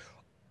like,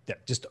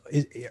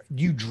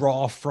 you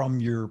draw from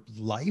your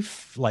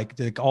life? Like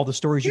all the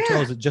stories you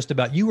tell, is it just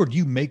about you, or do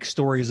you make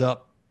stories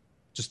up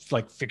just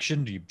like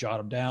fiction? Do you jot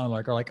them down?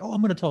 Like, or like, oh,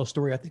 I'm going to tell a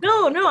story. I think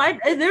no,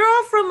 they're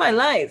all from my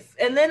life.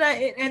 And then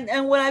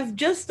and when I've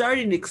just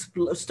started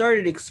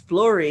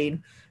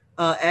exploring,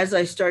 as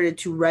I started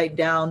to write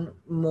down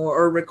more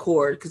or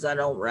record, because I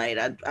don't write,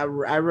 I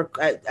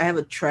have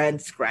a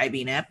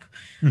transcribing app,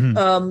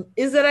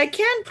 is that I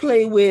can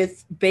play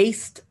with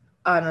based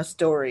on a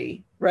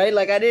story, right?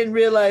 Like I didn't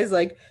realize,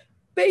 like,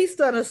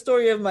 based on a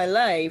story of my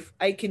life,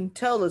 I can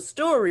tell a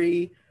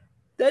story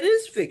that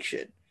is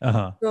fiction.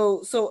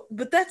 So,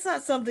 but that's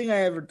not something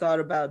I ever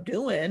thought about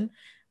doing.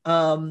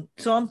 So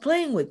I'm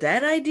playing with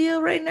that idea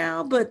right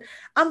now, but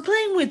I'm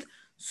playing with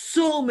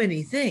so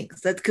many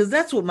things. That's because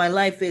that's what my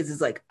life is.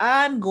 It's like,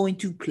 I'm going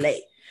to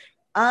play.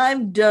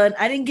 I'm done.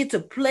 I didn't get to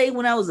play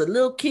when I was a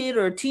little kid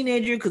or a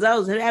teenager because I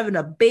was having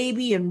a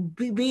baby and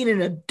being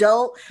an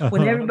adult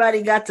when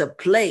everybody got to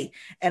play.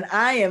 And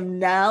I am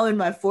now in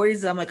my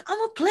 40s. I'm like, I'm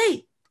going to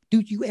play. Do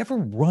you ever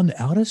run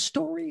out of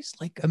stories?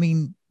 Like, I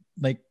mean,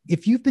 like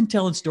if you've been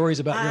telling stories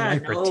about your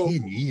life for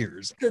 10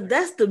 years.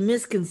 That's the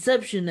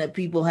misconception that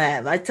people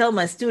have. I tell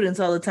my students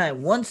all the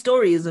time, one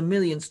story is a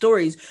million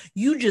stories.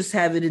 You just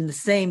have it in the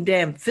same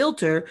damn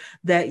filter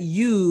that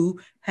you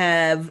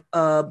have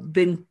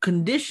been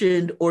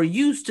conditioned or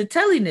used to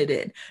telling it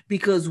in,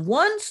 because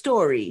one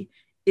story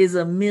is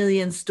a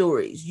million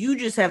stories. You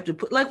just have to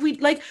put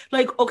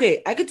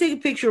okay, I could take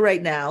a picture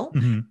right now,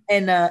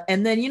 and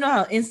then you know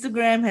how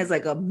Instagram has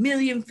like a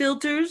million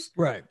filters,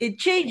 right? It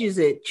changes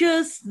it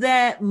just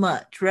that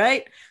much,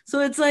 right? So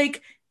it's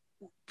like,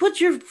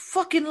 put your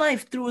fucking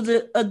life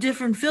through a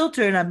different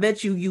filter, and I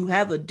bet you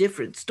have a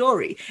different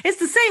story. It's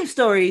the same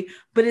story,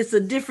 but it's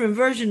a different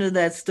version of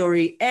that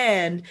story.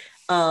 And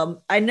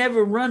I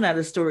never run out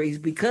of stories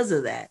because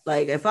of that.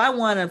 Like if I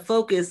want to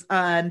focus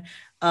on,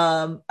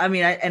 I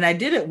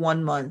did it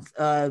 1 month,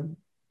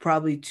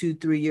 probably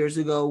 2-3 years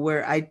ago,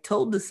 where I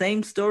told the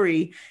same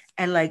story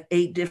at like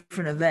 8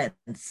 different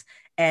events,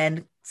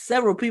 and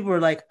several people were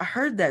like, I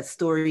heard that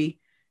story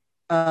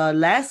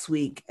last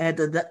week at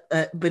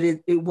but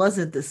it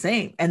wasn't the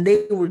same, and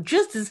they were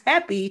just as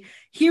happy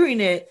hearing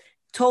it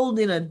told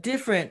in a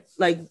different,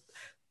 like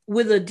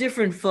with a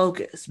different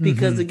focus,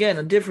 because again,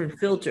 a different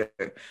filter.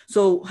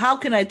 So how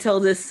can I tell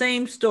this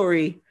same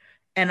story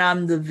and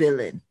I'm the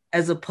villain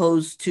as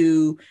opposed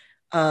to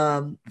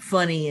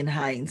funny in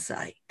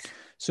hindsight?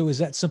 So is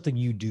that something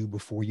you do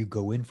before you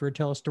go in for a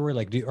tell a story?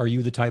 Like, are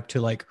you the type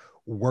to like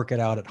work it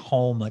out at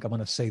home? Like, I'm going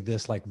to say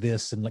this like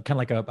this, and like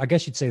kind of like I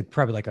guess you'd say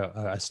probably like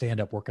a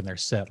stand-up working their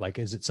set. Like,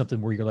 is it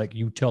something where you're like,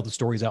 you tell the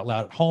stories out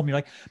loud at home? You're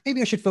like,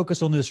 maybe I should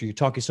focus on this, or you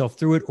talk yourself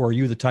through it? Or are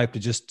you the type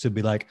to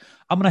be like,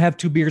 I'm going to have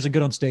 2 beers and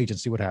get on stage and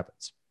see what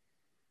happens?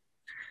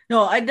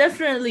 No, I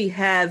definitely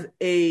have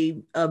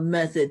a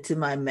method to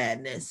my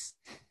madness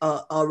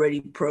already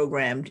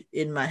programmed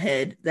in my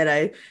head that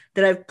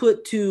I've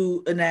put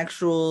to an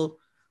actual,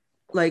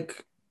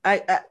 like,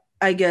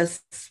 I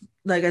guess,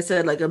 like I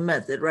said, like a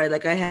method, right?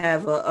 Like I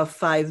have a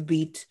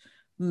 5-beat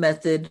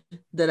method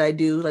that I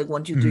do, like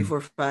 1, 2, 3,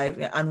 4,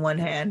 5 on one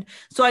hand.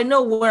 So I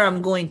know where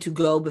I'm going to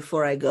go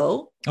before I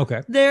go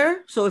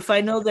there. So if I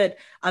know that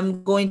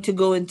I'm going to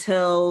go and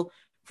tell,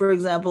 for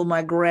example,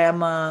 my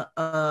grandma,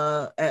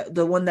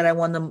 the one that I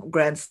won the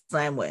Grand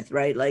Slam with,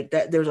 right? Like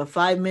that, there's a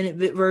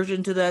 5-minute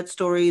version to that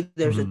story.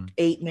 There's an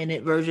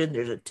 8-minute version.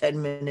 There's a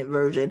 10-minute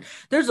version.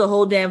 There's a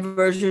whole damn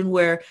version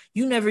where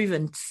you never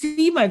even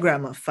see my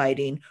grandma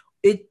fighting.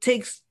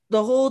 The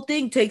whole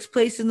thing takes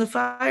place in the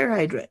fire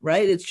hydrant,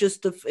 right? It's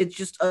just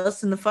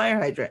us in the fire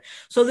hydrant.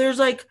 So there's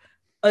like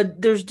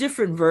there's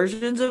different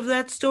versions of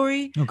that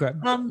story,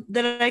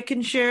 that I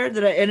can share, and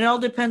it all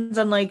depends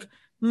on like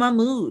my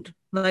mood.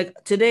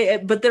 Like today,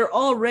 but they're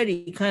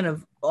already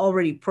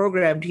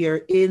programmed here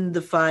in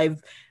the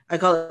 5, I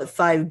call it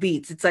 5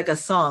 beats. It's like a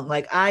song.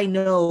 Like I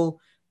know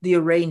the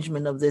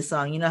arrangement of this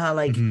song. You know how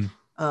like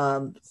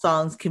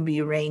songs can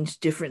be arranged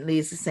differently.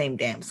 It's the same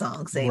damn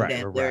song, same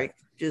damn lyric.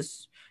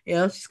 Just,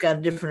 it's just got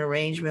a different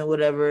arrangement,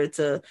 whatever.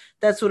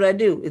 That's what I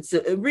do. It's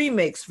a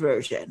remix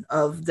version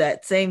of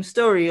that same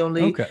story.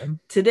 Only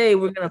today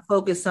we're going to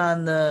focus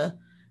on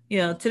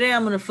today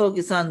I'm going to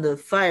focus on the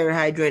fire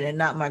hydrant and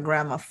not my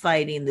grandma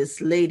fighting this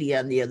lady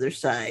on the other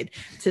side.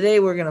 Today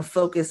we're going to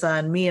focus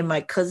on me and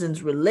my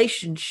cousin's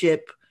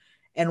relationship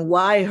and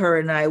why her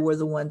and I were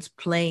the ones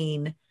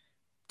playing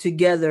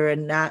together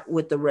and not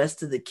with the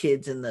rest of the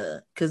kids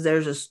because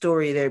there's a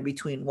story there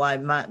between why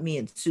me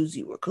and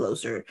Susie were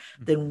closer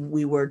than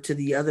we were to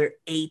the other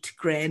 8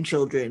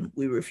 grandchildren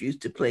we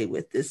refused to play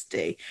with this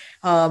day.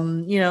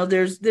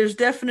 There's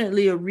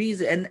definitely a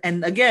reason.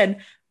 And again,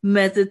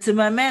 method to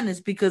my madness,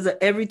 because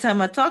every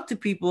time I talk to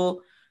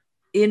people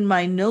in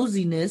my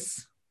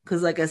nosiness,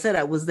 because like I said,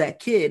 I was that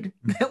kid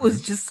that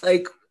was just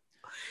like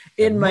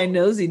in my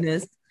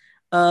nosiness.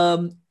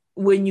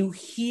 When you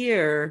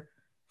hear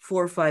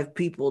 4 or 5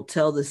 people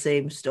tell the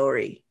same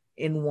story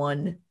in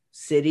one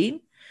sitting,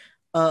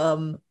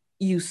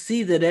 you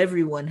see that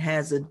everyone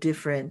has a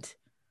different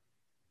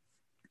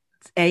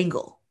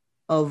angle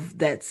of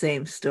that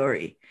same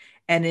story.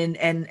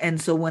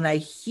 And so when I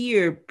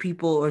hear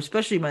people, or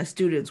especially my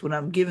students, when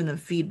I'm giving them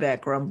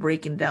feedback or I'm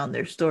breaking down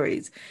their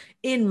stories,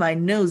 in my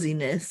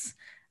nosiness,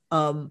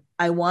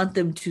 I want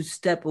them to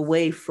step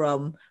away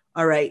from,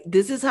 all right,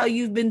 this is how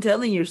you've been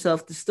telling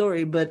yourself the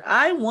story, but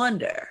I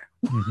wonder,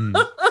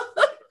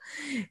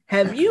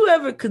 have you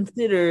ever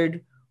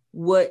considered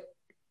what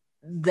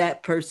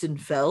that person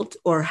felt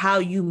or how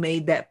you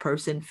made that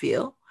person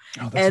feel?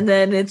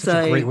 Then it's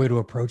like a great way to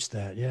approach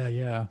that.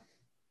 Yeah.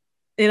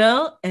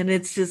 And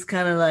it's just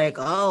kind of like,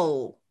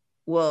 oh,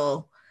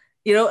 well,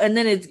 and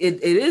then it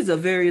is a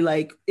very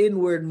like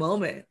inward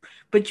moment,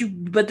 but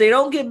they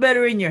don't get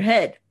better in your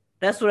head.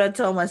 That's what I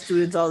tell my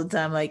students all the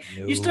time. Like,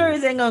 No. your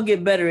stories ain't gonna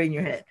get better in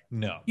your head.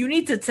 No. You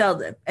need to tell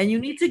them, and you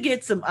need to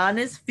get some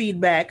honest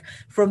feedback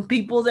from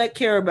people that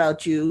care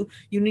about you.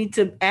 You need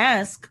to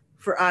ask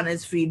for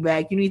honest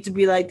feedback. You need to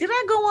be like, did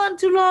I go on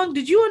too long?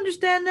 Did you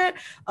understand that?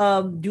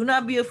 Do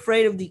not be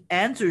afraid of the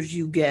answers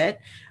you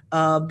get,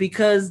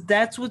 because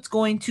that's what's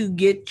going to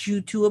get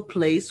you to a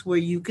place where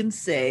you can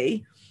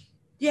say,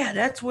 yeah,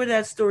 that's where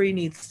that story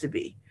needs to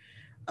be.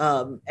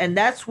 And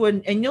that's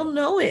when, and you'll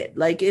know it.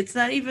 Like, it's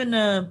not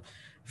even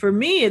for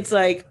me, it's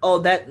like, oh,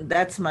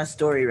 that's my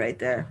story right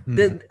there.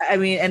 I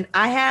mean, and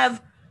I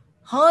have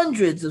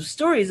hundreds of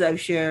stories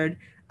I've shared.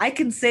 I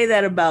can say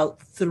that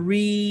about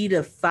 3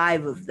 to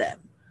 5 of them,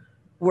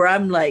 where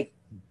I'm like,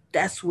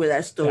 that's where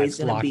that story's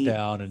going to be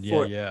down and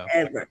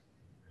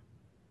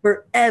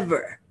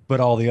forever. But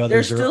all the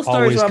others There's still are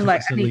always stories where I'm like,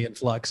 constantly in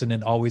flux and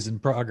then always in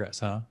progress,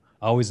 huh?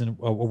 Always in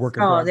a work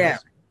in oh,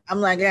 progress. Yeah. I'm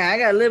like, yeah, I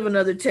got to live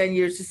another 10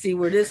 years to see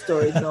where this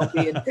story's going to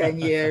be in 10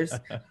 years.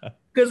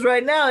 Because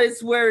right now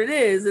it's where it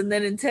is. And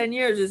then in 10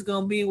 years, it's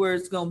going to be where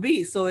it's going to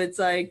be. So it's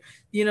like,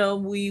 you know,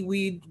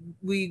 we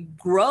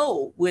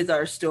grow with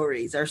our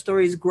stories. Our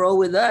stories grow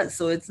with us.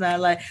 So it's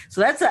not like,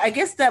 so that's, I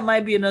guess that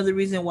might be another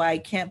reason why I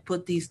can't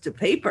put these to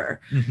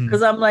paper.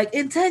 Because I'm like,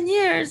 in 10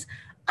 years,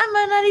 I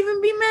might not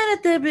even be mad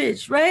at that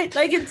bitch, right?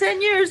 Like, in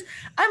 10 years,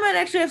 I might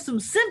actually have some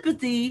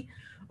sympathy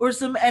or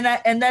some,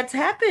 and that's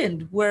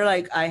happened where,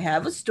 like, I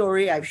have a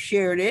story, I've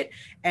shared it,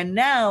 and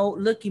now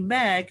looking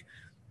back,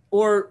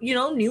 or, you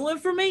know, new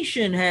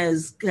information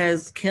has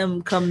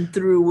come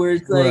through where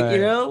it's like, Right.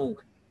 you know,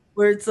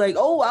 where it's like,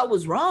 oh, I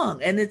was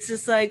wrong. And it's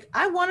just like,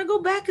 I want to go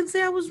back and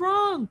say I was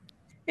wrong.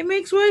 It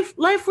makes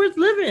life worth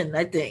living,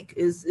 I think,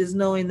 is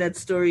knowing that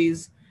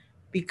stories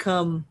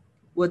become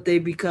what they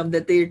become,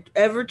 that they're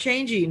ever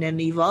changing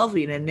and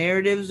evolving, and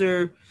narratives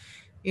are,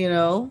 you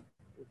know,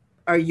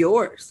 are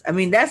yours. I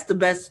mean, that's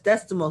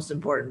the most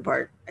important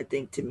part, I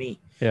think, to me.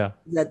 Yeah.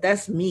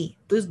 That's me.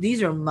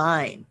 These are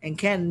mine, and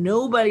can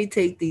nobody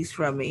take these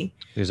from me.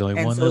 There's only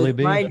And one so Lily it's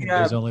B. my job.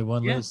 There's only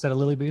one Yeah. set of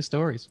Lily B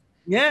stories.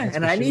 Yeah, That's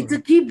and for I sure.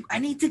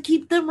 need to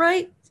keep them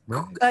right.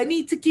 I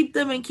need to keep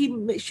them and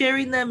keep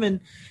sharing them,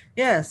 and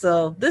yeah.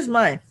 So this is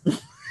mine.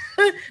 This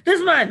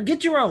is mine.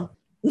 Get your own.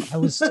 I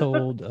was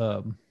told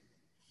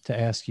to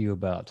ask you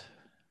about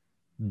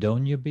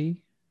Doña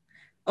B.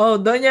 Oh,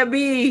 Doña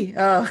B.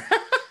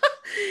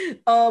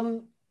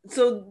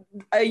 So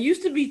I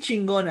used to be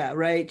chingona,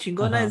 right?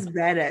 Chingona is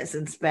badass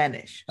in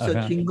Spanish. So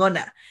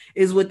chingona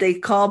is what they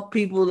call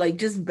people, like,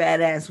 just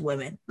badass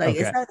women. Like,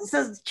 it's not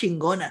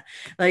chingona.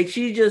 Like,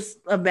 she's just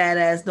a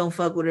badass. Don't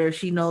fuck with her.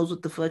 She knows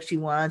what the fuck she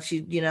wants.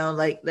 She, you know,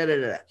 like da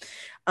da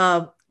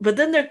da. But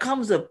then there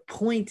comes a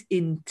point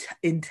in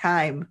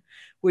time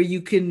where you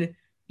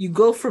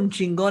go from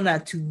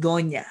chingona to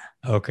doña.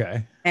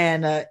 Okay.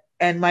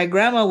 And my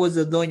grandma was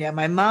a doña.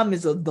 My mom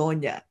is a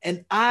doña.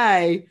 And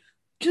I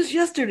just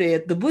yesterday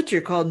at the butcher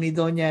called me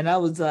doña, and I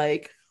was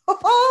like,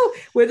 oh,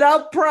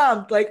 without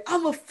prompt, like,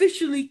 I'm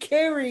officially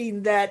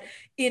carrying that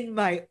in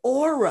my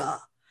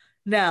aura.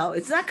 Now,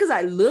 it's not because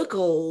I look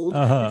old.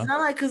 It's not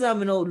like because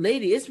I'm an old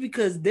lady. It's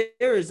because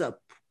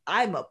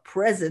I'm a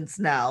presence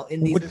now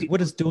in these people. What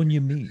does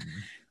doña mean?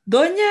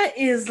 Doña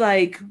is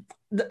like,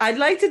 I'd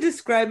like to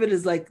describe it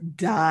as like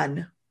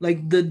Don,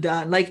 like the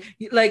Don, like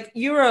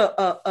you're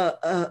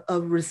a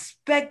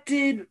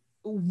respected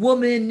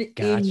woman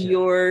in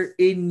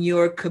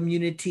your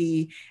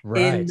community,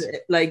 right? And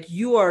like,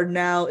 you are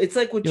now, it's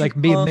like what you're like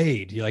being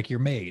maid. You're like your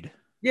maid.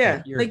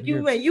 Yeah, like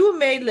you a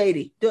maid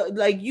lady.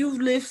 Like, you've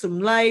lived some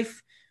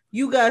life.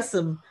 You got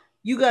some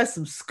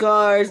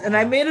scars. And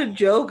I made a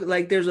joke,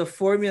 like, there's a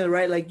formula,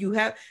 right? Like, you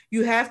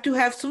have to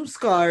have some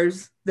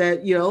scars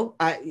that, you know,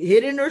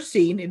 hidden or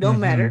seen. It don't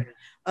matter.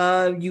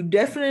 You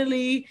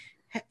definitely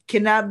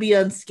cannot be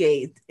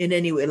unscathed in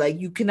any way. Like,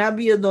 you cannot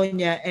be a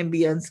doña and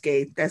be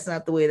unscathed. That's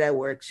not the way that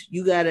works.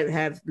 You gotta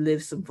have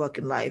lived some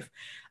fucking life.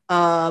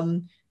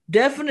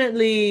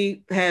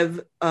 Definitely have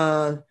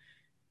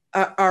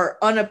are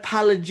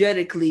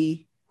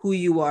unapologetically who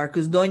you are,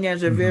 because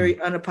doñas are very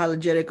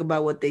unapologetic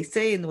about what they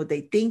say and what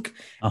they think.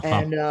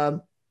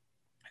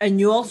 And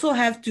you also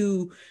have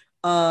to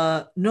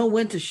know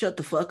when to shut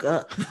the fuck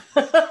up.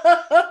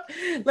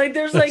 Like,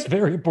 there's That's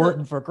very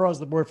important for across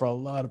the board for a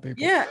lot of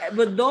people. Yeah,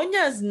 but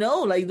doñas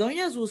know, like,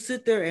 doñas will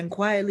sit there and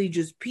quietly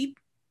just peep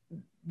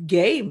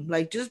game,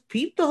 like, just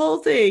peep the whole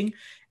thing.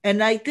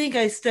 And I think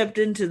I stepped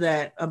into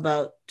that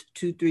about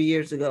 2-3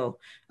 years ago.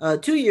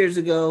 2 years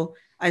ago,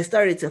 I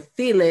started to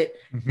feel it,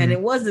 and it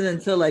wasn't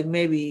until like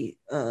maybe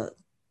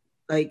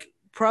like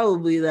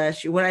probably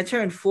last year when I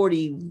turned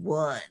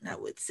 41, I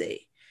would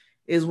say,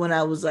 is when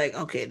I was like,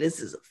 okay,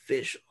 this is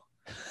official.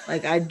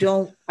 Like, I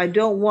don't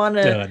want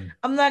to.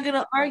 I'm not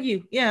gonna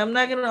argue. Yeah, I'm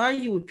not gonna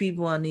argue with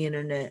people on the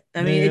internet.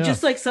 I mean, it's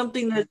just like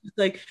something that's just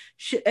like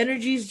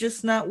energy is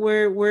just not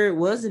where it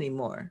was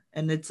anymore.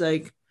 And it's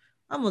like,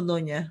 I'm a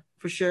doña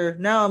for sure.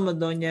 Now I'm a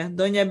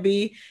doña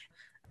B.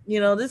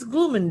 this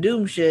gloom and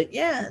doom shit.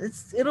 Yeah,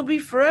 it'll be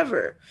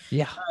forever.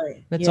 Yeah,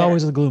 it's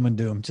always the gloom and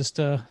doom. Just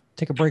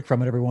take a break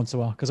from it every once in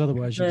a while, because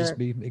otherwise you'll just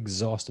be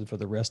exhausted for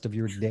the rest of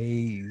your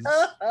days.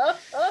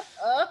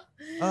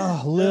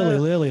 Oh,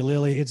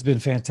 Lily, it's been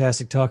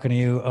fantastic talking to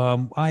you.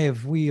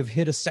 We have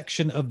hit a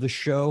section of the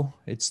show.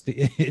 It's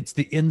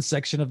the end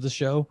section of the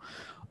show.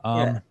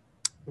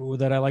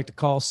 That I like to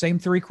call Same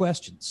Three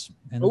Questions.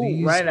 And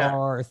these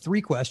are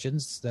 3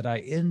 questions that I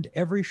end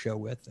every show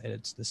with. And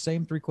it's the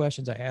same 3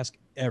 questions I ask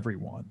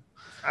everyone.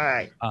 All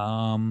right.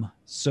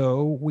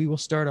 So we will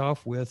start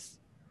off with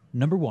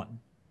number 1.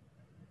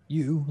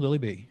 You, Lily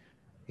B,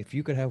 if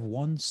you could have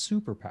one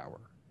superpower,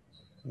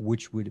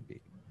 which would it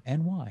be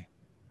and why?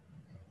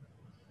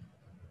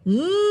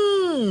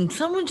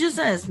 Someone just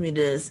asked me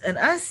this, and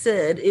I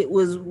said it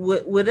was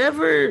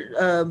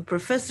whatever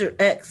Professor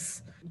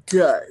X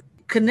does.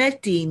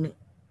 Connecting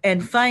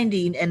and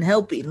finding and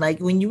helping, like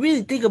when you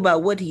really think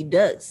about what he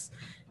does,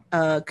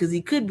 because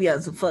he could be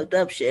on some fucked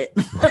up shit.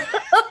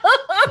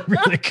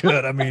 Really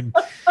could. I mean,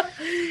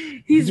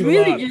 he's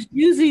really just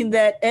using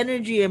that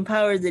energy and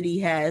power that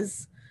he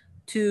has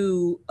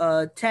to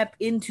tap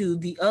into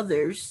the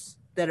others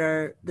that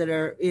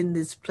are in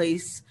this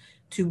place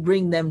to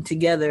bring them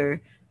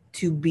together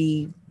to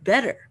be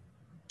better.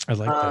 I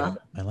like that.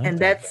 I like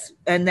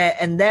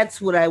and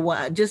that's what I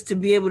want, just to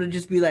be able to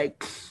just be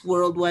like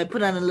worldwide,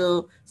 put on a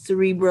little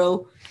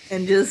Cerebro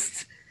and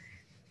just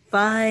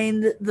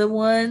find the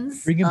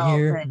ones, bring them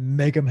here,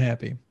 make them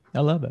happy.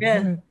 I love it.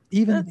 Yeah.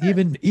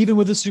 Even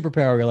with a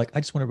superpower, you're like, I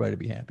just want everybody to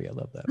be happy. I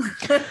love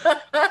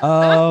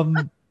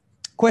that.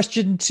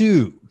 Question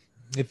 2: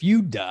 if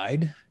you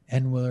died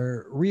and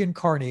were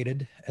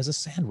reincarnated as a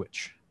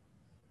sandwich,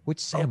 which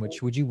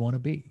sandwich would you want to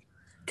be?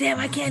 Damn,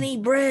 I can't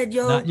eat bread,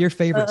 yo. Not your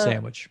favorite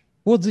sandwich.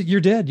 Well, you're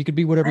dead. You could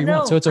be whatever you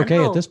want, so it's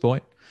okay at this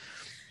point.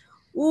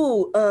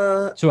 Ooh.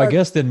 So I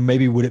guess then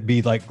maybe would it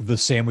be like the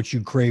sandwich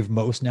you crave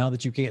most now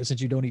that you can't, since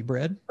you don't eat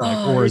bread?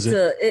 Or is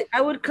it? I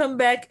would come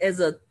back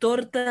as a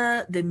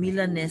torta de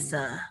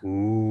milanesa.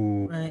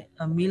 Ooh. Right?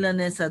 A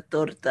milanesa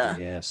torta.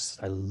 Yes,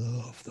 I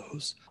love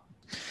those.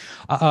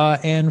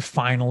 And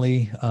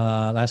finally,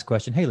 last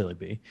question. Hey, Lily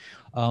B,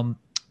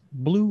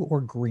 blue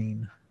or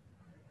green?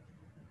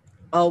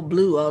 All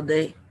blue all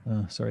day.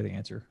 Sorry, the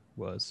answer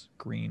was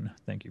green.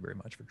 Thank you very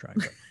much for trying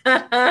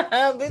that.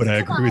 But I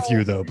agree with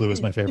you, though. Blue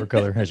is my favorite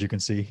color, as you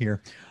can see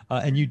here.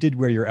 And you did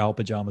wear your owl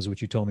pajamas,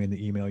 which you told me in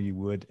the email you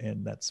would,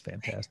 and that's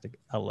fantastic.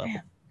 I love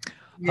it.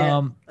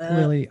 Yeah.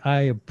 Lily,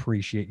 I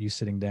appreciate you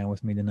sitting down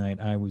with me tonight.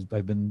 I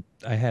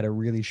had a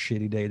really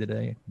shitty day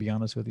today, to be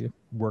honest with you.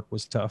 Work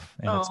was tough,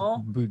 and it's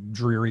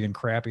dreary and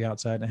crappy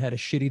outside, and I had a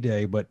shitty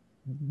day, but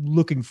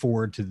looking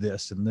forward to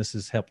this, and this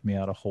has helped me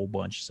out a whole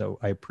bunch. So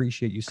I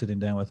appreciate you sitting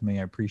down with me.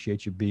 I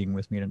appreciate you being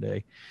with me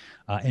today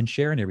and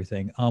sharing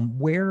everything.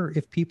 Where,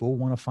 if people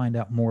want to find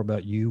out more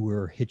about you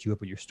or hit you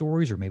up with your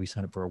stories, or maybe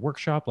sign up for a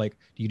workshop, like,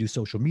 do you do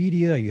social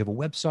media? You have a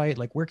website?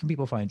 Like, where can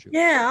people find you?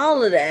 Yeah,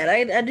 all of that.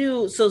 I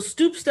do. So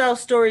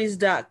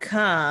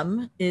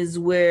stoopstylestories.com is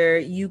where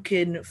you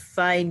can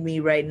find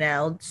me right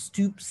now.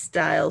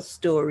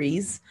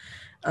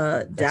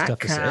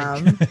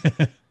 stoopstylestories.com.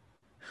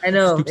 I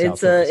know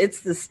it's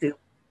the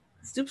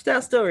Stoop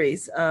Style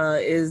Stories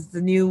is the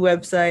new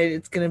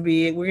website.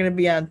 We're gonna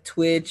be on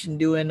Twitch and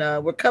doing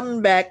we're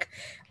coming back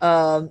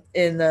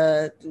in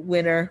the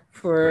winter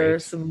for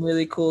some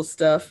really cool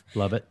stuff.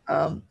 Love it.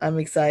 I'm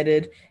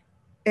excited.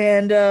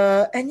 And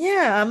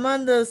yeah, I'm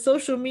on the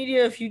social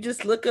media. If you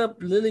just look up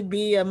Lily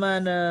B, I'm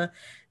on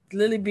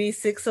Lily B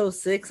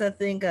 606, I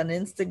think, on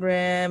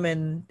Instagram,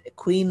 and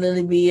Queen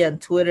Lily B on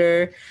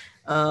Twitter.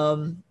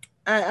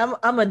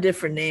 I'm a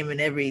different name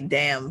in every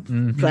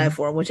damn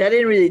platform, which I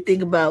didn't really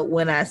think about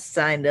when I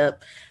signed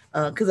up.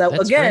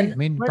 Because great. I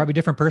mean, probably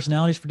different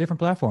personalities for different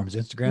platforms.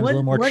 Instagram's a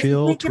little more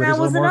chill. Twitter's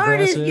a little more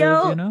aggressive.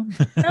 You know,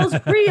 that was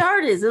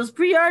pre-artist. It was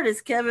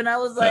pre-artist, Kevin. I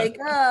was like,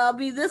 I'll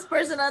be this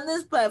person on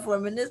this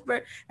platform and this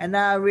person, and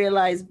now I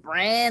realize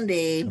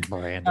branding.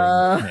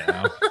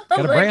 Yeah.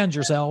 Gotta brand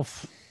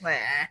yourself.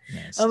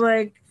 Nice. I'm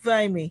like,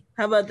 find me.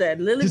 How about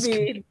that, Lily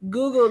B?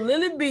 Google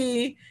Lily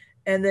B.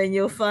 And then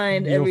you'll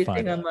find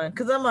everything I'm on,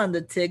 because I'm on the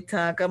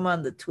TikTok, I'm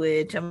on the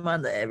Twitch, I'm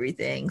on the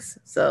everythings.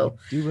 So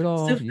do it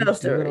all.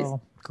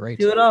 Great.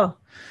 Do it all.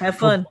 Have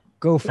fun.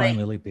 Go find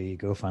Lily B.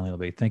 Go find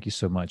Lily B. Thank you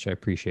so much. I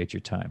appreciate your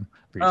time.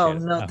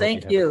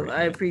 Thank you.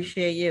 I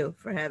appreciate you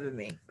for having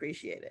me.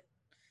 Appreciate it.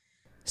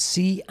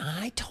 See,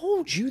 I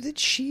told you that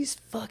she's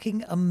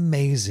fucking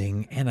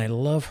amazing, and I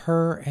love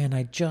her, and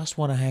I just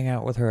want to hang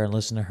out with her and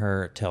listen to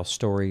her tell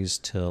stories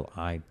till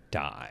I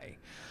die.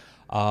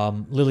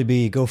 Lily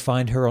B, go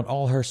find her on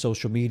all her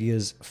social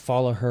medias,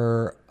 follow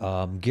her,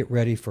 get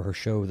ready for her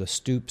show, The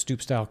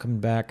Stoop Style, coming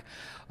back,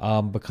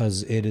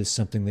 because it is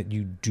something that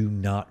you do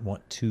not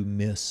want to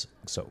miss.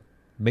 So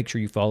make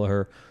sure you follow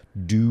her.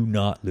 Do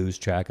not lose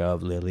track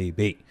of Lily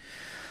B.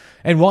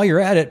 And while you're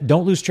at it,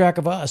 don't lose track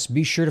of us.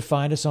 Be sure to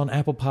find us on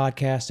Apple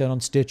Podcasts and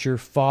on Stitcher.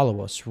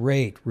 Follow us,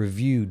 rate,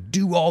 review,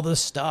 do all this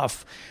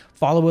stuff.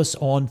 Follow us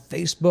on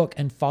Facebook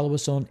and follow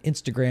us on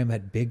Instagram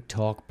at Big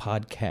Talk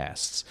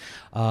Podcasts.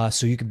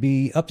 So you can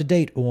be up to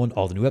date on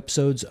all the new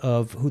episodes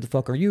of Who the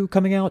Fuck Are You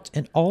coming out.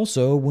 And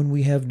also when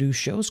we have new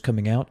shows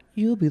coming out,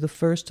 you'll be the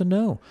first to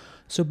know.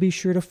 So be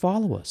sure to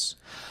follow us.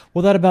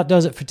 Well, that about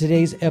does it for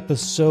today's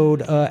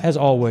episode. As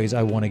always,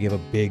 I want to give a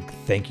big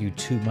thank you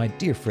to my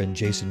dear friend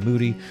Jason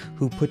Moody,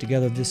 who put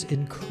together this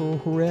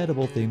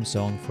incredible theme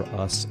song for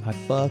us. I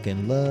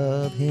fucking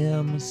love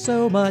him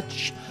so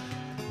much.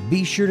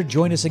 Be sure to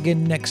join us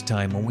again next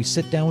time when we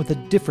sit down with a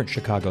different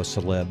Chicago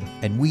celeb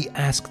and we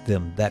ask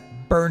them that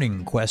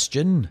burning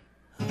question: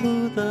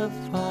 who the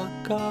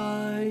fuck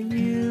are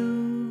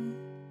you?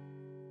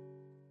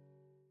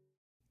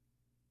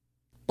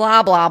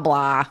 Blah, blah,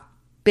 blah.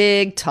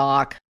 Big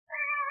talk.